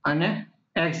અને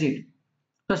એક્ઝિટ.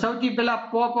 તો સૌથી પહેલા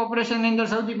પોપ ઓપરેશનની અંદર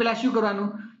સૌથી પહેલા શું કરવાનું?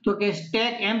 તો કે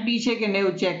સ્ટેક એમ્પ્ટી છે કે નહીં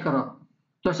એવું ચેક કરો.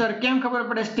 તો સર કેમ ખબર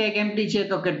પડે સ્ટેક એમ્પ્ટી છે?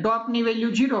 તો કે ટોપની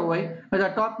વેલ્યુ 0 હોય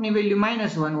અથવા ટોપની વેલ્યુ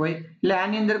 -1 હોય, એટલે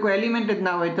આની અંદર કોઈ એલિમેન્ટ જ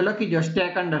ના હોય તો લખી દો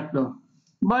સ્ટેક અંડરફ્લો.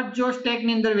 બટ જો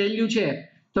સ્ટેકની અંદર વેલ્યુ છે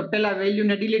તો પહેલા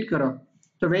વેલ્યુને ડિલીટ કરો.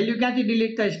 તો વેલ્યુ ક્યાંથી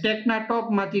ડિલીટ થાય? સ્ટેકના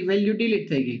ટોપમાંથી વેલ્યુ ડિલીટ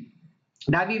થઈ ગઈ.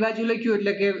 ડાબી બાજુ લખ્યું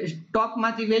એટલે કે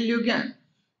ટોપમાંથી વેલ્યુ ક્યાં,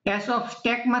 એસ ઓફ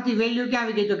સ્ટેકમાંથી વેલ્યુ ક્યાં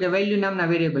આવી ગઈ? તો કે વેલ્યુ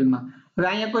નામના વેરિયેબલમાં. હવે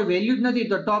અહીંયા કોઈ વેલ્યુ જ નથી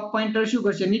તો ટોપ પોઇન્ટર શું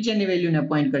કરશે? નીચેની વેલ્યુને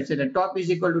પોઇન્ટ કરશે, એટલે ટોપ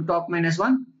ઇઝ ઇક્વલ ટુ ટોપ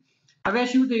 -1. હવે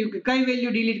શું થયું કે કઈ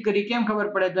વેલ્યુ ડિલીટ કરી કેમ ખબર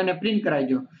પડે? તો એને પ્રિન્ટ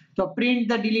કરાવજો. તો પ્રિન્ટ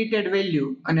ધ ડિલીટેડ વેલ્યુ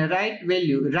અને રાઇટ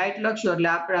વેલ્યુ, રાઇટ લખશો એટલે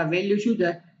આપણા વેલ્યુ શું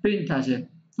થાય? પ્રિન્ટ થશે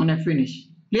અને ફિનિશ.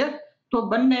 ક્લિયર? તો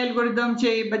બંને એલ્ગોરિધમ છે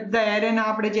એ બધા એરેના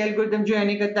આપણે જે એલ્ગોરિધમ જોયા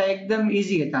એની કરતા એકદમ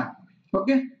ઈઝી હતા.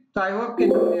 ઓકે, તો આઈ હોપ કે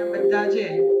તમને આ બધા છે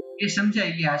એ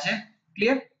સમજાઈ ગયા હશે.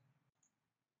 ક્લિયર?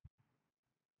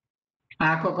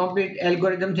 આખો કમ્પ્લીટ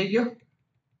એલ્ગોરિધમ થઈ ગયો.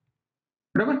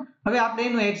 બરાબર, હવે આપણે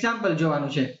એનું એક્ઝામ્પલ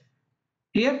જોવાનું છે.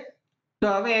 ક્લિયર?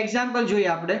 તો હવે એક્ઝામ્પલ જોઈએ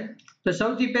આપણે. તો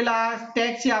સૌથી પહેલા આ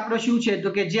સ્ટેક છે આપણો શું છે?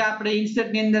 તો કે જે આપણે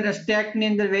ઇન્સર્ટ ની અંદર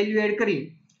સ્ટેકની અંદર વેલ્યુ એડ કરી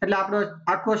એટલે આપણો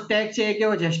આખો સ્ટેક છે એ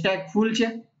કેવો છે? સ્ટેક ફૂલ છે.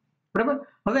 બરાબર,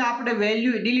 હવે આપણે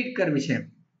વેલ્યુ ડિલીટ કરવી છે.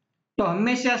 તો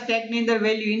હંમેશા સ્ટેકની અંદર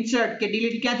વેલ્યુ ઇન્સર્ટ કે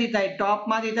ડિલીટ ક્યાંથી થાય?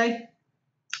 ટોપમાંથી થાય.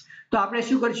 તો આપણે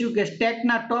શું કરશું કે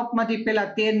સ્ટેકના ટોપમાંથી પહેલા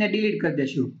 13 ને ડિલીટ કરી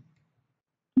દેશું.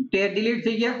 13 ડિલીટ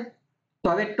થઈ ગયા.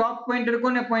 તો હવે ટોપ પોઇન્ટર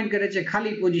કોને પોઇન્ટ કરે છે?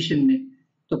 ખાલી પોઝિશનને.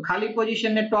 તો ખાલી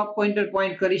પોઝિશનને ટોપ પોઇન્ટર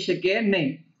પોઇન્ટ કરી શકે નહીં.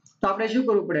 તો આપણે શું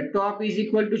કરવું પડે? ટોપ ઇઝ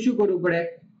ઇક્વલ ટુ શું કરવું પડે?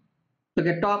 તો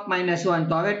કે ટોપ -1.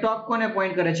 તો હવે ટોપ કોને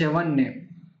પોઇન્ટ કરે છે? 1 ને.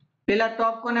 પેલા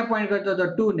ટોપ કોને પોઇન્ટ કરતો હતો?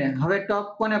 2 ને. હવે ટોપ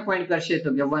કોને પોઇન્ટ કરશે?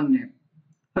 તો કે 1 ને.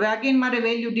 હવે અગેન મારે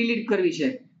વેલ્યુ ડિલીટ કરવી છે.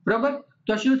 બરોબર,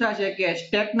 તો શું થશે કે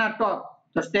સ્ટેકના ટોપ,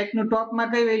 તો સ્ટેકનું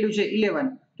ટોપમાં કઈ વેલ્યુ છે?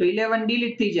 11. તો 11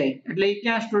 ડિલીટ થઈ જાય એટલે એ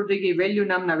ક્યાં સ્ટોર થઈ ગઈ? વેલ્યુ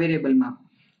નામના વેરિયેબલમાં.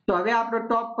 તો હવે આપણો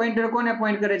ટોપ પોઇન્ટર કોને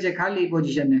પોઇન્ટ કરે છે? ખાલી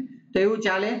પોઝિશનને. તો એવું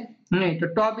ચાલે નહીં. તો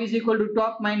ટોપ ઇઝ ઇક્વલ ટુ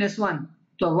ટોપ -1.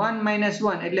 તો 1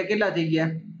 -1 એટલે કેટલા થઈ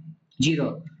ગયા? 0.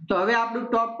 તો હવે આપણું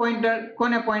ટોપ પોઇન્ટર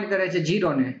કોને પોઇન્ટ કરે છે?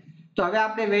 0 ને. તો હવે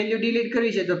આપણે વેલ્યુ ડિલીટ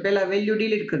કરવી છે તો પહેલા વેલ્યુ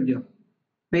ડિલીટ કરી દો.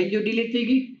 વેલ્યુ ડિલીટ થઈ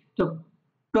ગઈ તો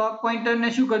ટોપ પોઇન્ટરને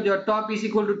શું કરજો? ટોપ ઇઝ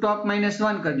ઇક્વલ ટુ ટોપ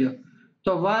 -1 કરજો.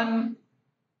 તો 1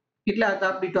 કેટલા હતા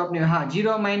આપણી ટોપની? હા,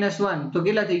 0 -1 તો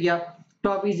કેટલા થઈ ગયા?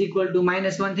 ટોપ ઇઝ ઇક્વલ ટુ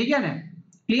 -1 થઈ ગયા ને.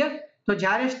 ક્લિયર? તો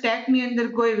જ્યારે સ્ટેકની અંદર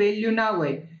કોઈ વેલ્યુ ના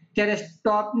હોય ત્યારે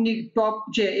ટોપ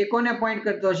છે એ કોને પોઇન્ટ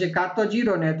કરતો હશે? કાં તો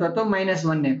 0 ને અથવા તો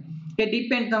 -1 ને. એ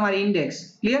ડિપેન્ડ તમારી ઇન્ડેક્સ.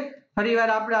 ક્લિયર? ફરીવાર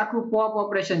આપણે આખું પોપ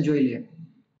ઓપરેશન જોઈ લઈએ.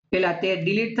 પહેલા 13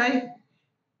 ડિલીટ થાય,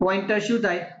 પોઇન્ટર શું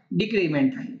થાય?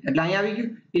 ડિક્રીમેન્ટ થાય. એટલે અહીંયા આવી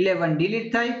ગયું 11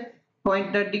 ડિલીટ થાય,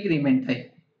 પોઇન્ટર ડિક્રીમેન્ટ થાય.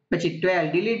 પછી 12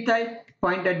 ડિલીટ થાય,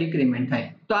 પોઇન્ટર ડિક્રીમેન્ટ થાય.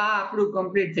 તો આ આપણું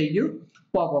કમ્પ્લીટ થઈ ગયું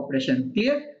પોપ ઓપરેશન.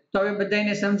 ક્લિયર? તો હવે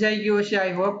બધાને સમજાઈ ગયું હશે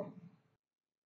આઈ હોપ.